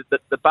mean,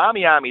 the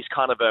Barmy Army is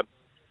kind of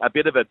a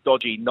bit of a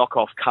dodgy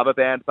knockoff cover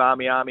band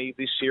Barmy Army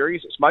this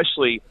series. It's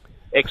mostly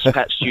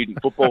expat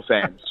student football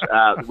fans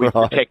we've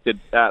detected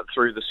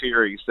through the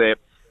series. They're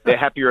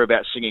happier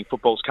about singing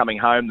 "Football's Coming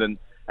Home"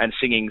 and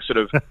singing sort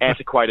of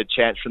antiquated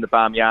chants from the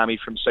Barmy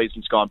from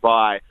seasons gone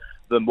by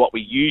than what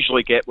we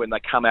usually get when they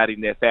come out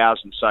in their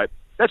thousands. So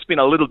that's been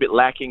a little bit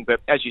lacking,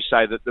 but as you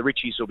say, the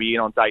Richies will be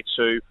in on day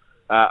 2.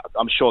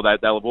 I'm sure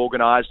they'll have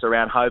organised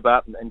around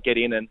Hobart and get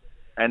in,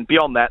 and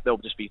beyond that, there'll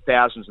just be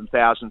thousands and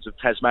thousands of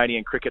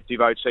Tasmanian cricket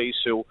devotees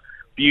who'll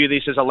view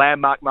this as a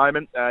landmark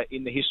moment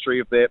in the history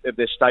of their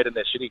state and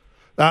their city.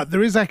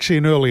 There is actually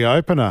an early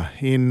opener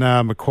in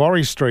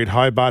Macquarie Street,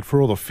 Hobart,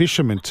 for all the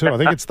fishermen too. I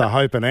think it's the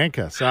Hope and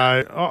Anchor. So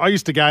I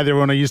used to go there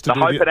when I used to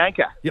do Hope and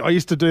Anchor. Yeah, I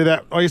used to do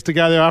that. I used to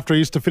go there after I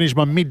used to finish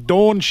my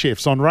mid-dawn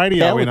shifts on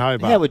radio in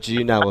Hobart. How would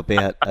you know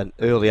about an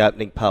early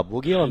opening pub,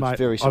 Woogie? I'm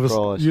very surprised.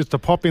 I used to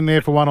pop in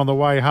there for one on the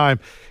way home.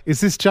 Is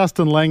this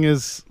Justin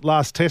Langer's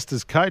last test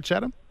as coach,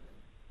 Adam?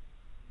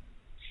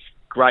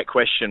 Great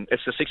question.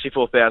 It's the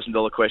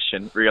 $64,000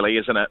 question, really,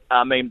 isn't it?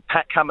 I mean,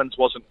 Pat Cummins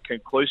wasn't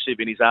conclusive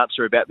in his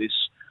answer about this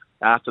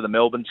after the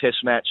Melbourne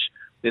Test match.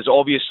 There's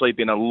obviously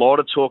been a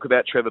lot of talk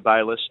about Trevor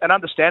Bayliss, and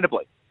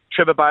understandably.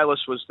 Trevor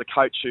Bayliss was the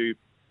coach who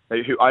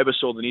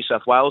oversaw the New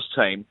South Wales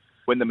team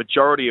when the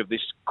majority of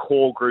this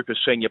core group of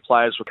senior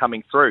players were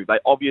coming through. They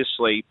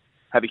obviously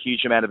have a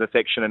huge amount of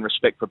affection and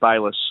respect for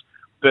Bayliss.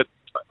 But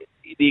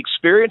the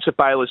experience of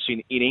Bayliss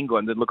in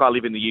England, and look, I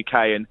live in the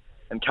UK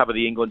and cover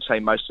the England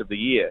team most of the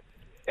year,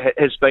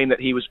 has been that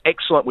he was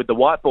excellent with the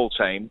white ball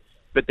team,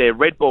 but their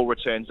red ball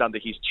returns under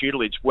his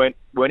tutelage weren't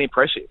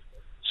impressive.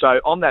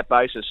 So on that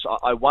basis,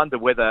 I wonder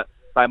whether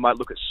they might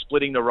look at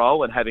splitting the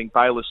role and having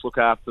Bayliss look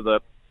after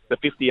the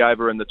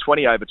 50-over and the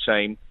 20-over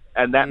team,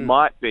 and that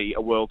might be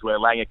a world where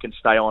Langer can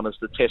stay on as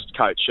the test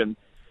coach. And,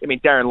 I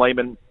mean, Darren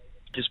Lehman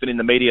has been in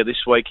the media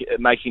this week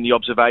making the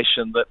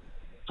observation that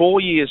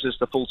 4 years as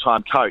the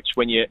full-time coach,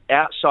 when you're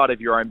outside of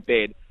your own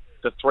bed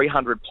for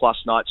 300-plus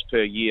nights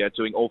per year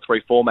doing all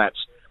 3 formats,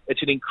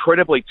 it's an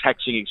incredibly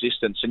taxing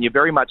existence, and you're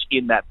very much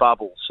in that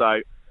bubble.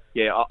 So,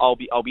 yeah, I'll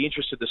be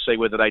interested to see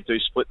whether they do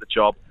split the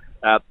job.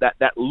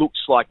 That looks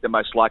like the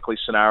most likely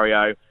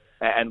scenario.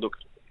 And look,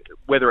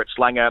 whether it's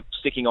Langer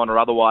sticking on or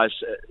otherwise,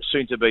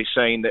 soon to be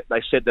seen. That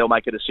they said they'll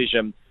make a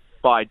decision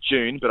by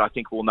June, but I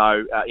think we'll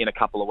know in a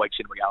couple of weeks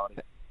in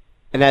reality.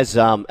 And as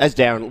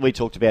Darren, we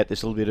talked about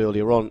this a little bit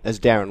earlier on, as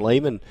Darren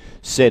Lehman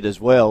said as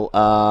well,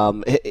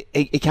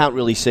 he can't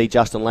really see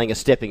Justin Langer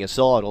stepping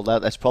aside, although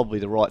that's probably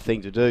the right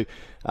thing to do.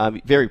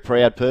 Very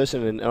proud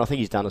person, and I think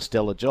he's done a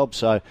stellar job.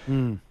 So,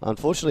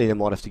 unfortunately, they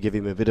might have to give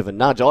him a bit of a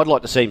nudge. I'd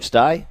like to see him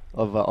stay.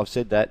 I've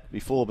said that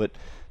before, but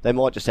they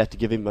might just have to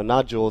give him a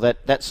nudge. Or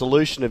that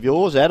solution of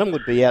yours, Adam,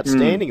 would be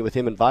outstanding with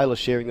him and Bayliss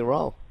sharing the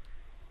role.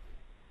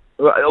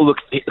 Look,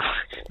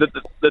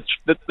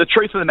 the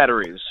truth of the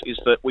matter is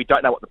that we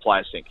don't know what the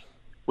players think.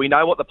 We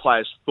know what the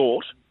players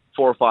thought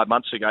 4 or 5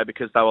 months ago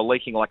because they were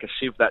leaking like a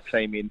sieve, that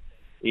team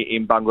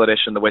in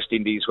Bangladesh and the West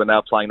Indies when they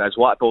were playing those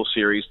white ball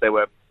series. There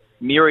were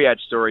myriad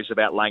stories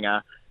about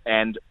Langer,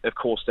 and of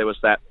course there was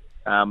that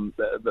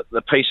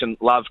the peace and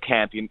love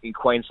camp in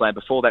Queensland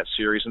before that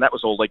series, and that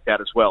was all leaked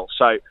out as well.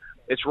 So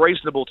it's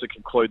reasonable to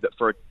conclude that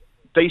for a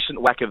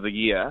decent whack of the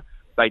year,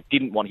 they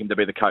didn't want him to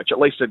be the coach, at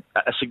least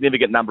a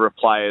significant number of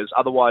players.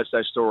 Otherwise,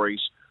 those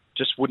stories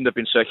just wouldn't have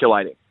been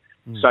circulating.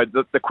 So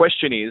the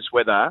question is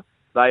whether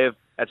they have,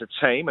 as a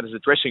team and as a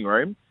dressing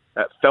room,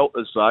 felt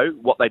as though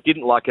what they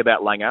didn't like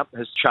about Langer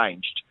has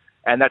changed.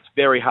 And that's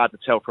very hard to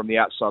tell from the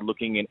outside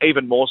looking in,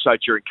 even more so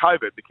during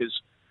COVID, because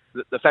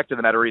the fact of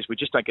the matter is we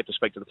just don't get to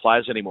speak to the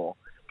players anymore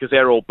because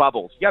they're all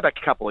bubbles. You go back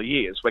a couple of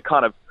years, we're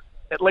kind of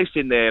at least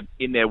in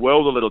their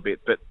world a little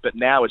bit, but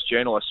now as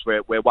journalists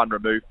we're one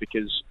removed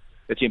because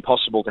it's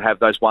impossible to have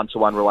those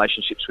one-to-one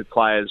relationships with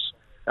players,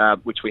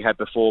 which we had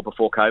before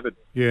COVID.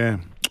 Yeah.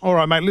 All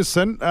right, mate,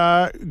 listen,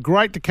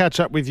 great to catch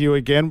up with you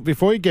again.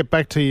 Before you get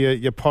back to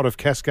your pot of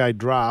Cascade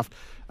draft,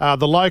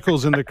 the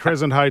locals in the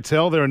Crescent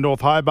Hotel, they're in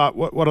North Hobart,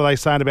 what are they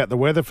saying about the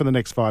weather for the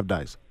next 5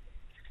 days?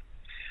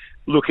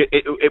 Look,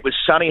 it was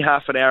sunny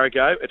half an hour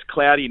ago. It's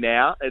cloudy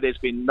now. There's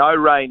been no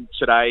rain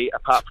today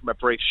apart from a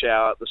brief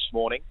shower this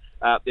morning.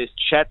 There's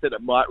chat that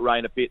it might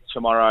rain a bit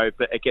tomorrow,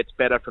 but it gets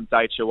better from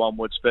day 2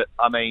 onwards. But,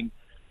 I mean,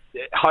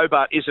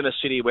 Hobart isn't a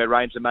city where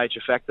rain's a major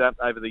factor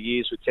over the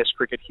years with Test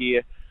cricket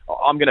here.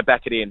 I'm going to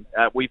back it in.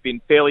 We've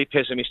been fairly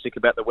pessimistic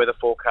about the weather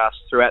forecast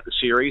throughout the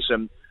series,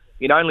 and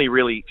in only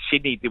really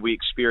Sydney did we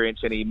experience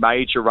any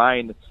major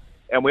rain,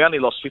 and we only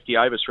lost 50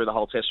 overs through the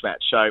whole Test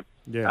match. So,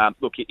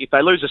 look, if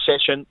they lose a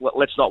session,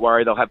 let's not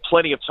worry. They'll have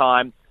plenty of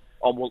time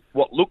on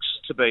what looks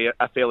to be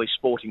a fairly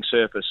sporting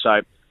surface.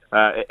 So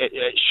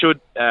it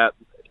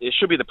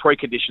should be the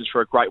preconditions for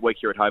a great week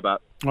here at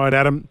Hobart. All right,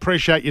 Adam,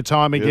 appreciate your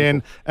time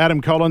again. Beautiful.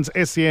 Adam Collins,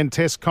 SEN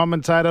Test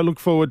commentator. Look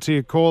forward to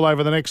your call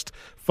over the next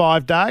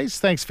 5 days.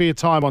 Thanks for your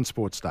time on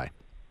Sports Day.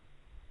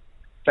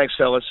 Thanks,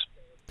 fellas.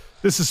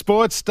 This is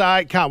Sports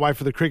Day. Can't wait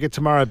for the cricket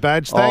tomorrow,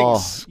 Badge.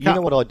 Thanks. You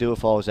know what I'd do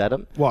if I was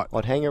Adam? What?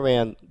 I'd hang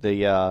around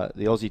the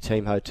Aussie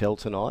team hotel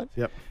tonight.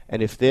 Yep.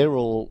 And if they're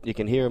all, you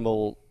can hear them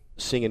all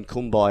singing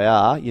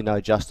Kumbaya, you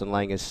know Justin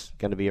Langer is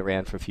going to be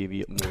around for a few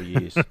more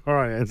years. All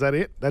right, is that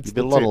it? There's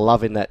been a lot of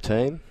love in that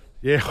team.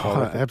 Yeah,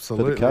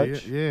 absolutely. For the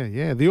coach.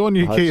 Yeah. The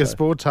all-new Kia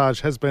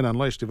Sportage has been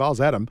unleashed. If I was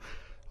Adam,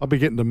 I'll be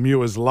getting to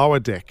Muir's lower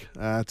deck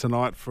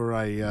tonight for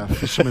a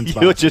fisherman's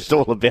bar. You're just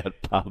all about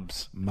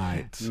pubs.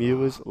 Mate.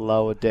 Muir's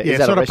lower deck. Yeah, is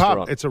that it's a restaurant?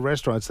 Pub. It's a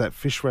restaurant. It's that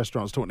fish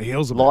restaurant I was talking to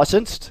Hills about.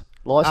 Licensed?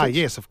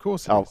 Yes, of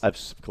course it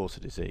is. Of course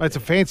it is. It's a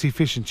fancy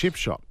fish and chip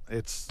shop.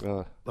 It's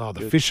the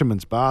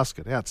fisherman's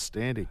basket.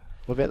 Outstanding.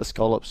 What about the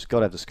scallops? Got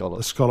to have the scallops.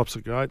 The scallops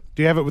are great.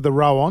 Do you have it with the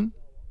roe on?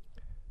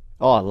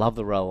 Oh, I love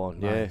the roe on,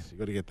 yeah. You've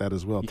got to get that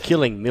as well. You're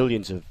killing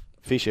millions of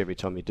fish every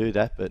time you do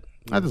that, but...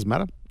 That doesn't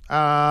matter.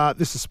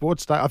 This is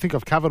Sports Day. I think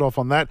I've covered off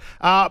on that.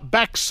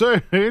 Back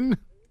soon.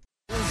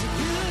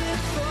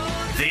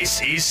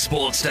 This is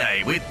Sports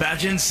Day with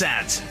Badge and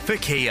Sats for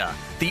Kia.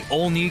 The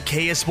all-new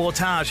Kia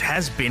Sportage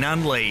has been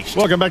unleashed.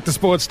 Welcome back to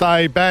Sports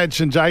Day.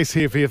 Badge and Jace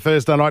here for your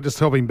Thursday night, just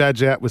helping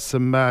Badge out with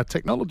some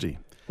technology.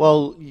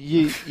 Well,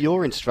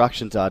 your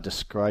instructions are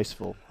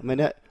disgraceful. I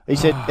mean, he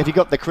said, have you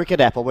got the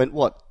cricket app? I went,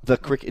 what? The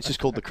cricket? It's just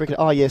called the cricket.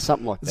 Oh, yeah,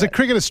 something like that. It's a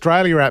Cricket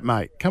Australia app,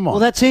 mate. Come on. Well,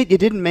 that's it. You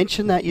didn't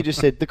mention that. You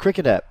just said the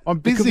cricket app. I'm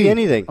busy. It could be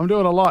anything. I'm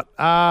doing a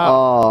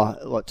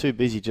lot. Too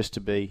busy just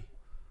to be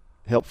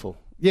helpful.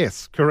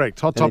 Yes, correct.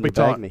 Hot topic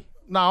time. Me.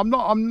 No, I'm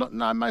not.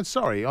 No, mate.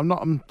 Sorry, I'm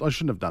not. I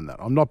shouldn't have done that.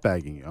 I'm not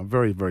bagging you. I'm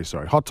very, very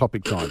sorry. Hot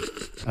topic time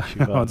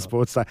on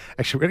Sports Day.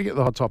 Actually, we're going to get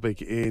the hot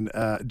topic in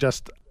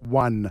just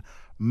one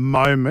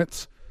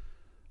moment.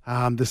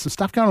 There's some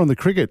stuff going on in the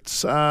cricket.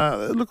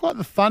 It looked like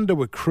the Thunder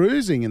were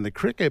cruising in the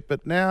cricket,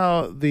 but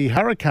now the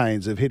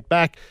Hurricanes have hit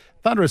back.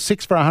 Thunder are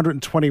 6 for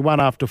 121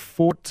 after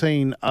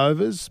 14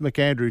 overs.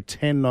 McAndrew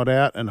 10 not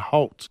out, and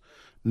Holt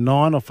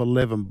 9 off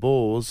 11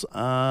 balls.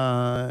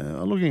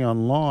 Looking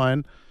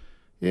online.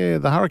 Yeah,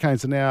 the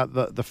Hurricanes are now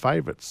the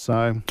favourites.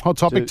 So, hot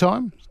topic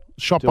time.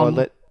 Does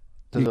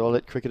I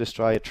let Cricket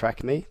Australia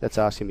track me? That's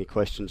asking me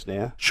questions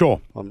now.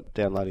 Sure. I'm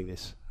downloading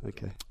this.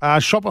 Okay.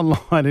 Shop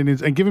online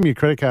and give them your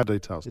credit card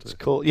details. It's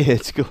cool. Yeah,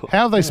 it's cool.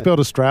 How have they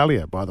spelled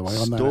Australia, by the way?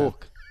 On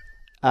Stork.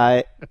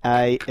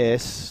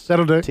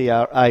 That'll do.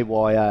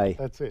 T-R-A-Y-A.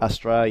 That's it.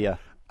 Australia.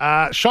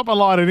 Shop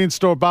online and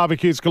in-store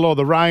barbecues galore.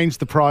 The range,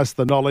 the price,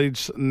 the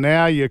knowledge.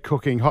 Now you're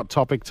cooking. Hot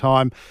topic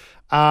time.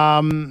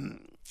 We're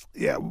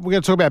going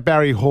to talk about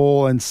Barry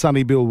Hall and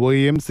Sonny Bill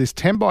Williams. This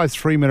 10 by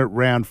 3 minute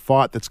round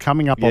fight that's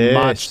coming up on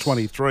March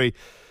 23.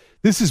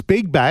 This is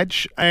big,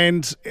 Badge,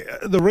 and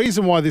the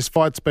reason why this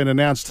fight's been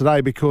announced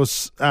today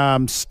because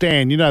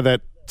Stan, you know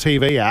that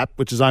TV app,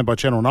 which is owned by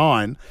Channel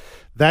 9,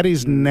 that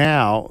is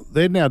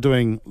they're now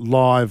doing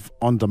live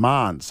on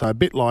demand, so a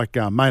bit like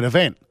Main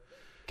Event.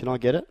 Can I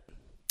get it?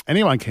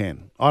 Anyone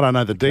can. I don't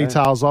know the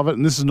details of it,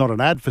 and this is not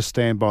an ad for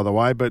Stan, by the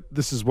way, but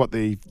this is what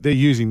they're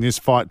using this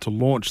fight to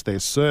launch their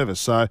service.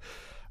 So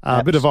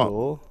a bit of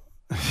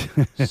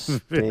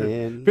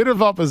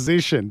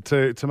opposition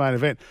to Main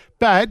Event.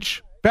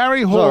 Badge.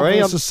 Barry Hall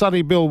versus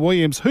Sonny Bill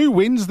Williams. Who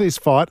wins this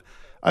fight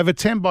over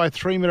 10 by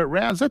 3 minute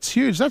rounds? That's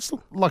huge. That's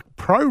like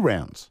pro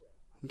rounds.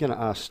 I'm going to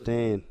ask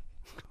Stan.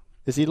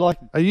 Is he like...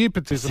 Are you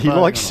participating? Is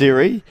he like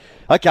Siri?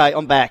 Okay,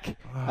 I'm back.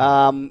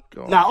 I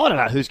don't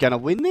know who's going to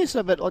win this,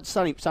 but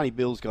Sonny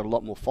Bill's got a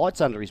lot more fights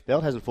under his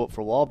belt. Hasn't fought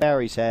for a while.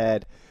 Barry's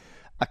had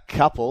a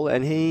couple,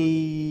 and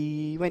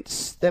he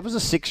went... That was a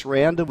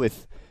 6-rounder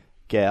with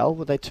Gal.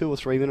 Were they 2 or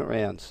 3 minute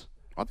rounds?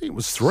 I think it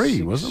was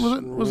 3,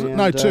 wasn't it? Was it?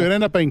 No, 2. It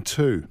ended up being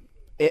 2.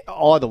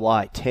 Either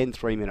way, 10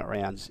 3-minute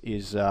rounds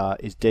is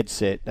dead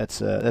set.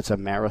 That's a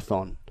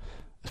marathon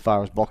as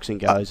far as boxing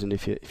goes. And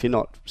if you're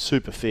not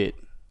super fit,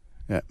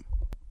 you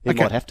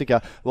might have to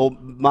go. Well,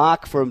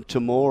 Mark from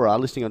Temora,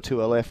 listening on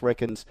 2LF,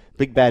 reckons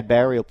Big Bad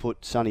Barry will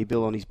put Sonny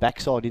Bill on his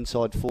backside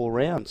inside 4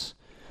 rounds.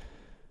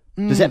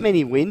 Does that mean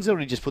he wins, or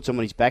he just puts him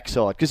on his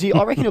backside? Because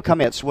I reckon he'll come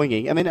out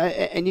swinging. I mean,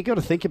 and you got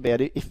to think about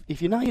it.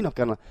 If you know you're not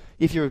going to,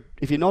 if you're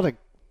not a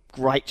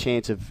great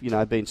chance of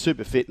being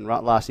super fit and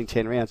lasting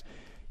 10 rounds.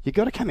 You've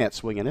got to come out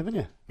swinging, haven't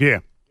you? Yeah.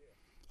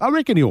 I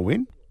reckon he'll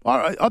win.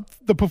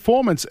 The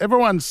performance,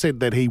 everyone said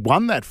that he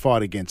won that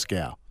fight against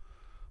Gal.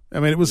 I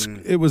mean,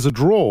 it was a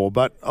draw,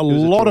 but a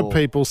lot of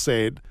people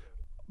said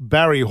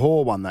Barry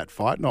Hall won that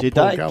fight, not Did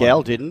Paul they? Gallen.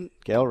 Gal didn't.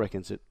 Gal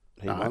reckons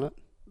he won it.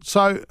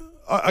 So,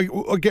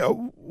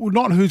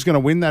 not who's going to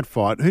win that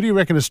fight. Who do you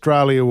reckon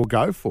Australia will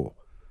go for?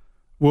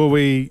 Do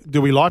we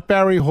like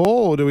Barry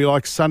Hall, or do we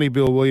like Sonny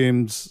Bill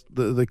Williams,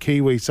 the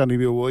Kiwi Sonny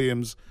Bill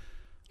Williams,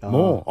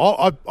 more?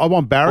 I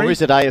want Barry. Or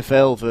is it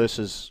AFL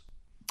versus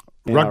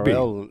rugby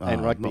NRL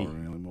and rugby? Not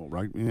really, more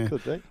rugby. Yeah.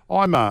 Could be.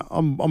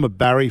 I'm a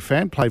Barry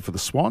fan. Played for the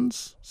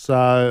Swans,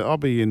 so I'll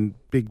be in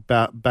big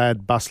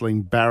bad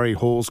bustling Barry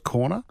Hall's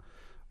corner.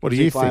 What do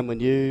you think? When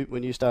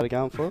you started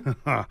going for him?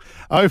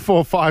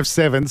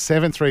 0457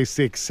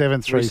 736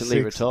 736.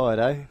 Recently retired,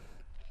 eh?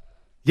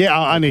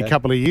 Yeah, only a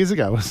couple of years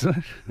ago, wasn't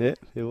it? Yeah,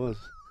 it was.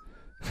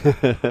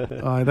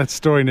 That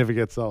story never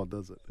gets old,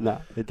 does it?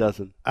 No, it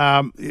doesn't.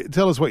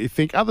 Tell us what you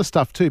think. Other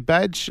stuff too,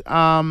 Badge.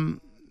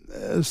 Some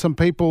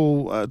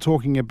people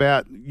talking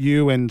about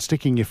you and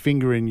sticking your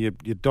finger in your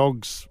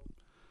dog's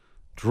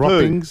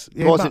Droppings?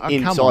 Poo wasn't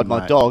inside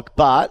my dog,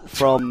 but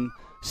from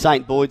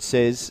St. Boyd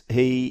says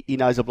he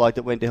knows a bloke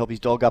that went to help his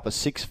dog up a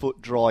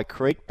 6-foot dry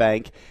creek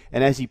bank,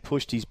 and as he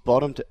pushed his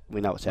bottom to...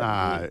 We know what's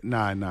happening.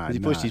 No. As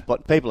he pushed his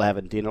bottom... People are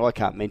having dinner. I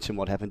can't mention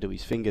what happened to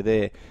his finger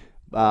there.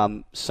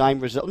 Same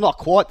result. Not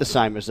quite the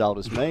same result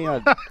as me.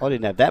 I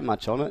didn't have that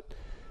much on it.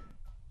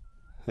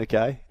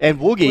 Okay. And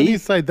Woogie... When you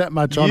say that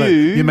much on it,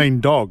 you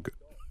mean dog.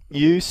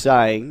 You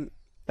saying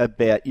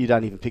about you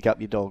don't even pick up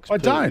your dog's poo.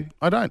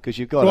 I don't. Because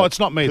you've got it's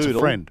not me, poodle. it's a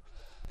friend.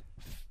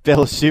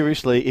 Fella,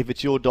 seriously, if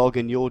it's your dog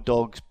and your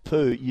dog's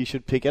poo, you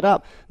should pick it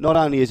up. Not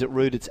only is it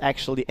rude, it's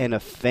actually an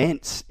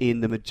offence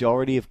in the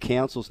majority of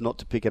councils not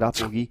to pick it up,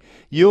 Woogie.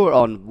 You're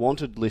on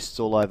wanted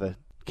lists all over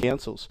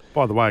councils.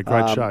 By the way,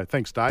 great show.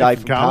 Thanks, Dave. Dave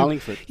from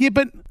Carlingford. Yeah,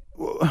 but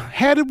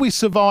how did we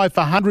survive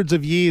for hundreds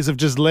of years of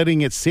just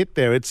letting it sit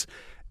there? It's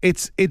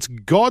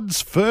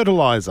God's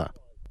fertiliser.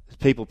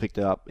 People picked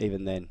it up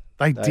even then.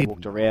 They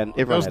walked around.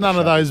 Everyone there was none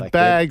of those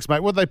bags,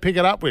 mate. What did they pick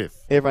it up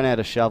with? Everyone had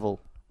a shovel.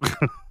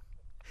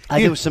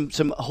 There was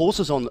some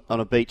horses on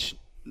a beach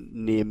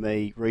near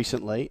me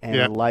recently, and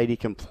a lady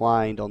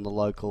complained on the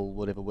local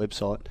whatever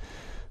website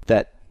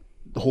that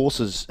the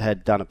horses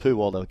had done a poo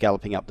while they were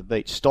galloping up the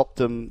beach. Stopped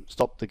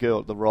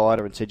the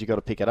rider, and said, "You got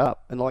to pick it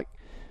up." And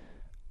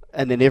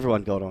then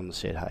everyone got on and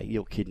said, "Hey,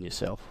 you're kidding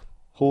yourself.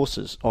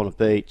 Horses on a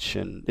beach,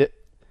 and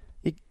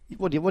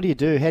what do you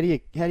do? How do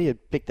you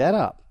pick that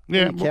up?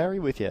 Yeah, what do you carry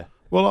with you?"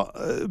 Well,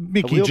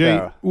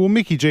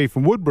 Mickey G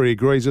from Woodbury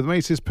agrees with me.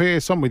 He says,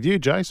 "P.S. I'm with you,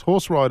 Jace.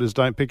 Horse riders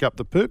don't pick up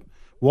the poop.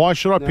 Why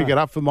should I pick it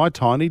up for my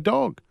tiny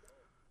dog?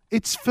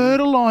 It's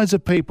fertiliser,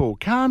 people.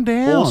 Calm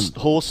down."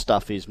 Horse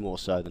stuff is more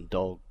so than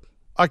dog.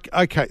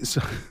 Okay,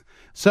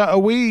 so are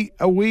we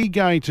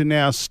going to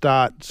now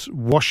start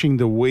washing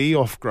the wee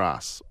off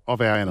grass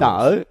of our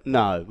animals?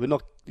 No, we're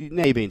not.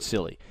 Now you're being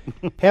silly.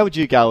 How would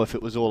you go if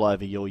it was all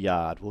over your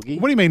yard, Woogie?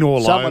 What do you mean all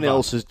over? Someone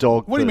else's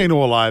dog. What do you mean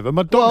all over?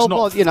 My dog's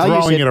not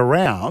throwing it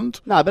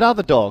around. No, but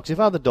other dogs. If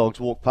other dogs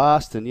walk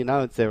past and,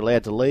 they're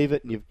allowed to leave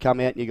it, and you've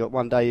come out and you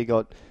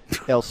got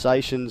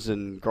Alsatians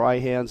and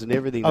greyhounds and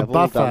everything. They've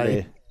all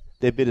done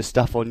their bit of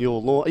stuff on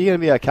your lawn. Are you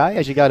going to be okay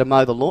as you go to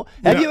mow the lawn?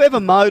 Have you ever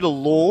mowed a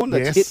lawn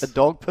that's hit the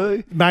dog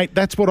poo? Mate,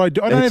 that's what I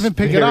do. I don't even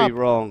pick it up.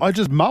 Wrong. I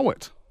just mow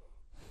it.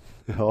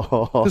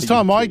 This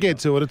time I get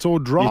to it, it's all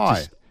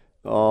dry.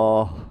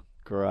 Oh,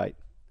 great.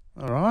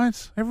 All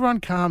right. Everyone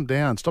calm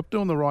down. Stop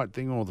doing the right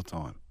thing all the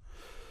time.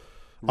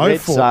 Red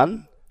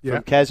Sun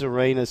from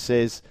Casuarina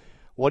says,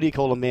 what do you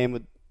call a man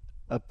with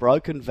a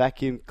broken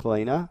vacuum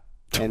cleaner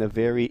and a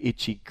very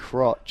itchy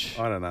crotch?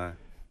 I don't know.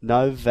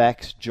 No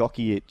vax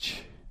jockey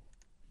itch.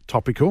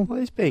 Topical. Well,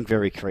 he's being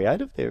very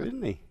creative there,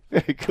 isn't he?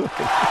 Very good.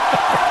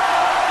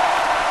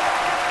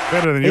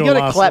 Better than your last laugh. You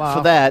got to clap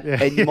for that,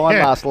 and my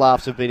last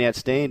laughs have been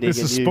outstanding. This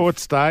is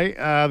Sports Day.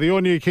 The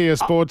all-new Kia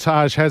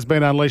Sportage has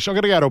been unleashed. I've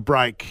got to go to a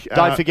break.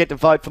 Don't forget to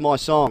vote for my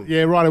song.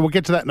 Yeah, right. We'll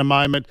get to that in a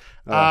moment.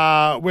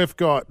 We've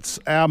got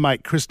our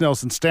mate Chris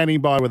Nelson standing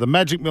by with a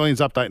Magic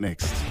Millions update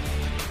next.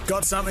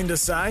 Got something to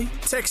say?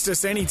 Text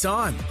us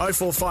anytime.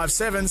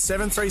 0457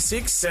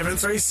 736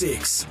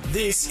 736.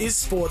 This is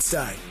Sports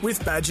Day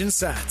with Badge and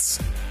Sats.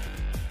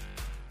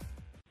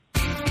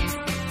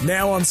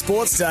 Now on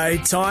Sports Day,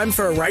 time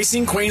for a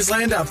Racing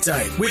Queensland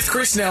update with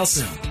Chris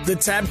Nelson. The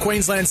TAB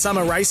Queensland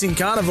Summer Racing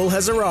Carnival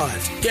has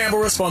arrived. Gamble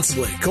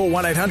responsibly. Call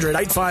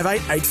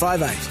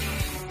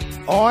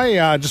 1-800-858-858.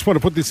 I just want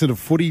to put this into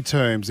footy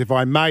terms, if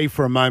I may,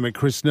 for a moment,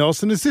 Chris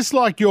Nelson. Is this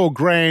like your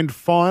grand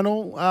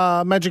final,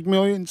 Magic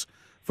Millions,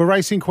 for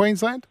Racing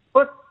Queensland?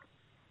 Well,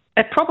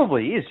 it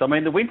probably is. I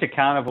mean, the Winter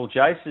Carnival,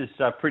 Jace, is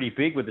pretty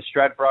big with the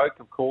Stradbroke,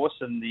 of course,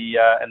 and the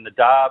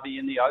Derby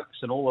and the Oaks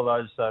and all of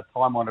those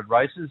time-honoured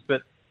races,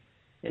 but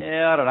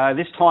yeah, I don't know.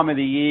 This time of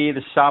the year,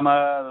 the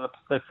summer,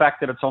 the fact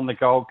that it's on the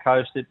Gold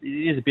Coast, it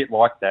is a bit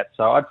like that.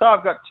 So I'd say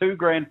I've got two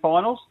grand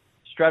finals,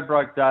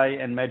 Stradbroke Day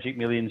and Magic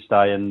Millions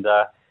Day, and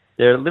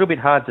they're a little bit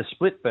hard to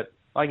split, but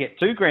I get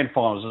two grand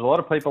finals. There's a lot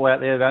of people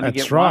out there that only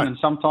get one and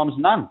sometimes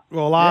none.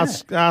 Well,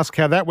 ask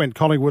how that went,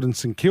 Collingwood and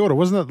St Kilda.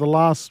 Wasn't it the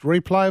last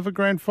replay of a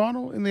grand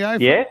final in the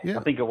AFL? Yeah,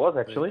 I think it was,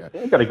 actually.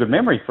 You've got a good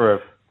memory for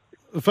a...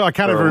 I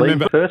can't even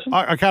remember.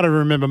 I can't even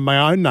remember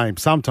my own name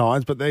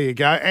sometimes, but there you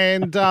go.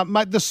 And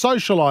mate, the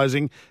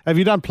socialising. Have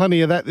you done plenty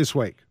of that this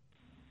week?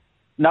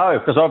 No,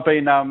 because I've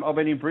been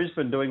in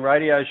Brisbane doing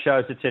radio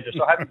shows, etc.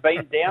 So I haven't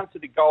been down to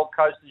the Gold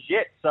Coast as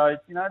yet. So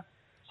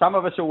some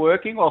of us are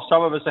working while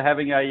some of us are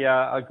having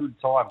a good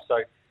time. So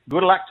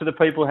good luck to the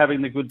people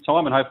having the good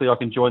time, and hopefully I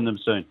can join them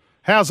soon.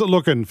 How's it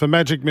looking for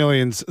Magic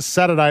Millions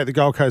Saturday at the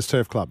Gold Coast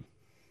Turf Club?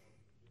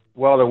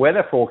 Well, the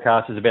weather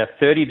forecast is about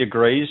 30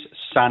 degrees,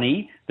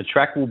 sunny. The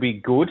track will be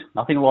good,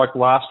 nothing like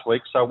last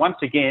week. So once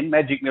again,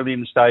 Magic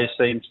Millions Day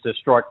seems to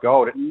strike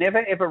gold. It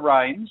never, ever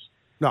rains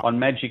on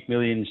Magic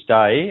Millions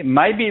Day.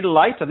 Maybe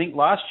late. I think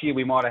last year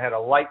we might have had a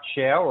late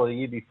shower, or the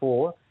year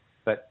before.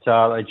 But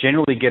they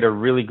generally get a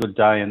really good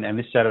day, and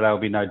this Saturday will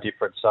be no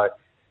different. So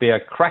be a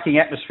cracking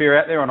atmosphere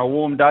out there on a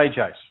warm day,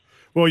 Jace.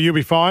 Well, you'll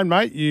be fine,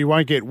 mate. You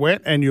won't get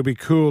wet, and you'll be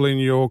cool in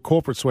your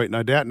corporate suite,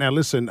 no doubt. Now,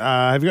 listen,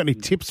 have you got any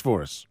tips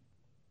for us?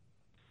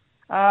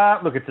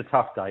 Look, it's a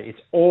tough day.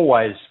 It's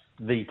always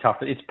the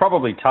toughest. It's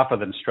probably tougher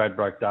than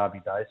Stradbroke Derby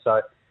Day.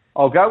 So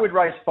I'll go with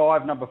race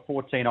 5, number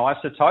 14,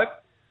 Isotope,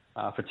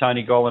 for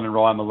Tony Gollan and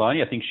Ryan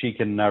Maloney. I think she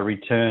can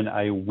return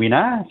a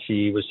winner.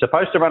 She was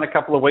supposed to run a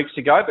couple of weeks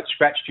ago, but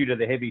scratched due to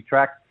the heavy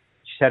track.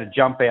 She's had a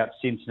jump out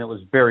since, and it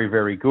was very,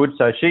 very good.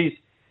 So she's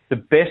the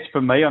best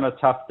for me on a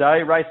tough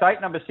day. Race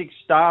 8, number 6,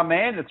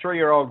 Starman, the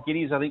 3-year-old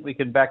Guineas. I think we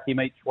can back him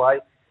each way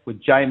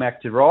with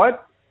J-Mac to ride.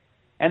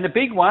 And the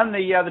big one,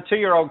 the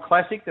 2-year-old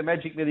Classic, the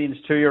Magic Millions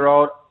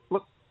 2-year-old.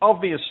 Look,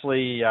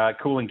 obviously,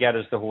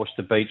 Coolangatta's the horse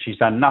to beat. She's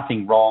done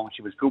nothing wrong.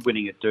 She was good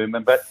winning at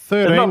Doomben, but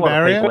 13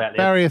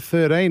 barrier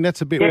 13.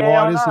 That's a bit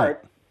wide, isn't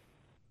it?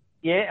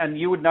 Yeah, and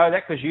you would know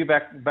that because you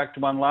backed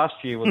one last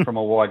year from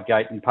a wide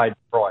gate and paid the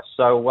price.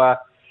 So,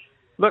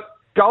 look,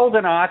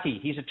 Golden Artie,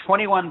 he's a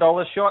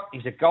 $21 shot.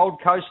 He's a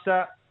Gold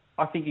Coaster.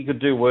 I think you could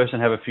do worse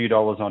and have a few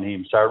dollars on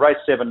him. So race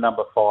 7,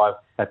 number 5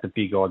 at the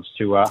big odds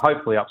to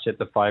hopefully upset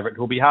the favourite. It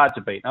will be hard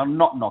to beat. I'm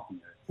not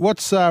knocking her.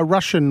 What's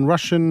Russian?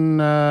 What's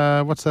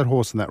that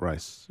horse in that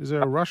race? Is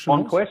there a Russian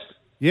Conquest? Horse?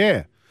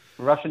 Yeah.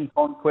 Russian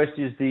Conquest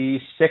is the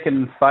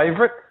second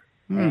favourite.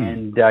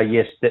 And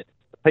yes, that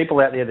people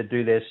out there that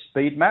do their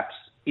speed maps,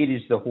 it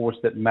is the horse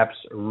that maps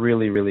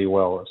really, really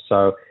well.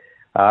 So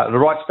the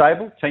right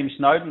stable, Team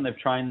Snowden, they've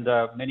trained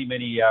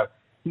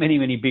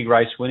many big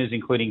race winners,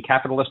 including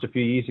Capitalist a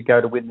few years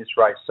ago to win this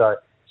race. So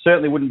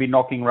certainly wouldn't be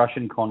knocking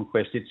Russian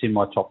Conquest. It's in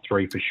my top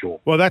 3 for sure.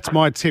 Well, that's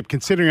my tip.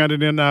 Considering I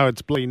didn't know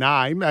its bloody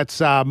name,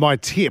 that's my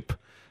tip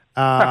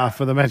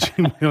for the Magic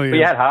Millions.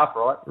 You had half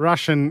right.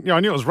 Russian, I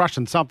knew it was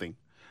Russian something.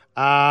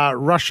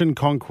 Russian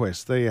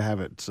Conquest. There you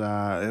have it.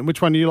 And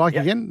which one do you like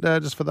again?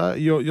 Just for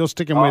that, you're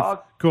sticking with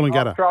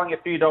Coolangatta. I'm throwing a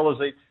few dollars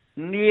each.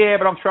 Yeah,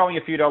 but I'm throwing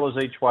a few dollars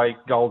each way.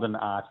 Golden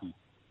Artie.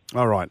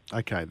 All right.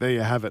 Okay. There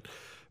you have it.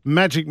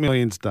 Magic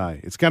Millions Day.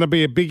 It's going to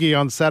be a biggie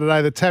on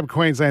Saturday. The TAB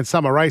Queensland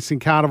Summer Racing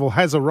Carnival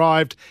has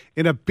arrived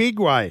in a big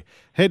way.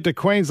 Head to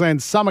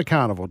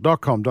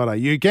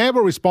queenslandsummercarnival.com.au.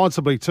 Gamble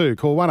responsibly too.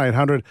 Call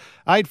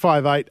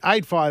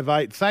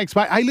 1-800-858-858. Thanks,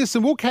 mate. Hey,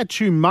 listen, we'll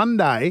catch you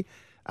Monday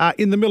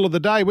in the middle of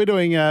the day. We're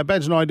doing,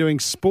 Badge and I doing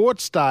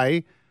Sports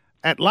Day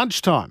at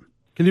lunchtime.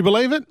 Can you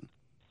believe it?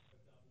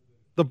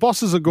 The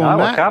bosses have gone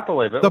nuts. I can't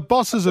believe it. The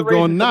bosses have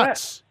gone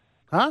nuts.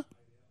 Huh?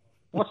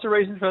 What's the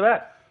reason for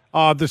that?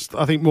 I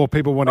think more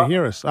people want to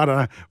hear us. I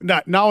don't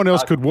know. No one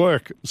else could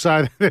work,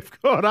 so they've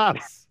got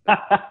us.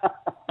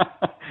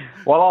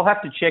 Well, I'll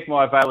have to check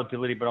my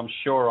availability, but I'm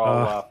sure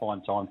I'll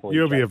find time for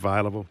you. You'll be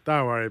available.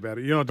 Don't worry about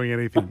it. You're not doing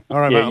anything.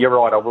 All right, yeah, mate. You're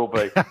right. I will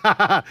be.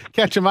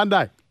 Catch you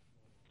Monday.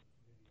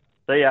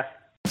 See ya.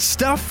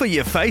 Stuff for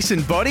your face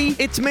and body?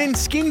 It's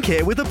men's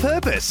skincare with a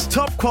purpose.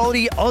 Top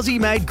quality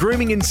Aussie-made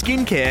grooming and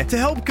skincare to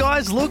help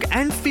guys look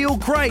and feel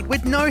great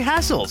with no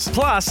hassles.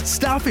 Plus,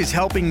 Stuff is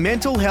helping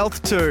mental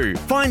health too.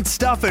 Find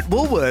Stuff at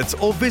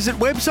Woolworths or visit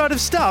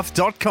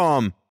websiteofstuff.com.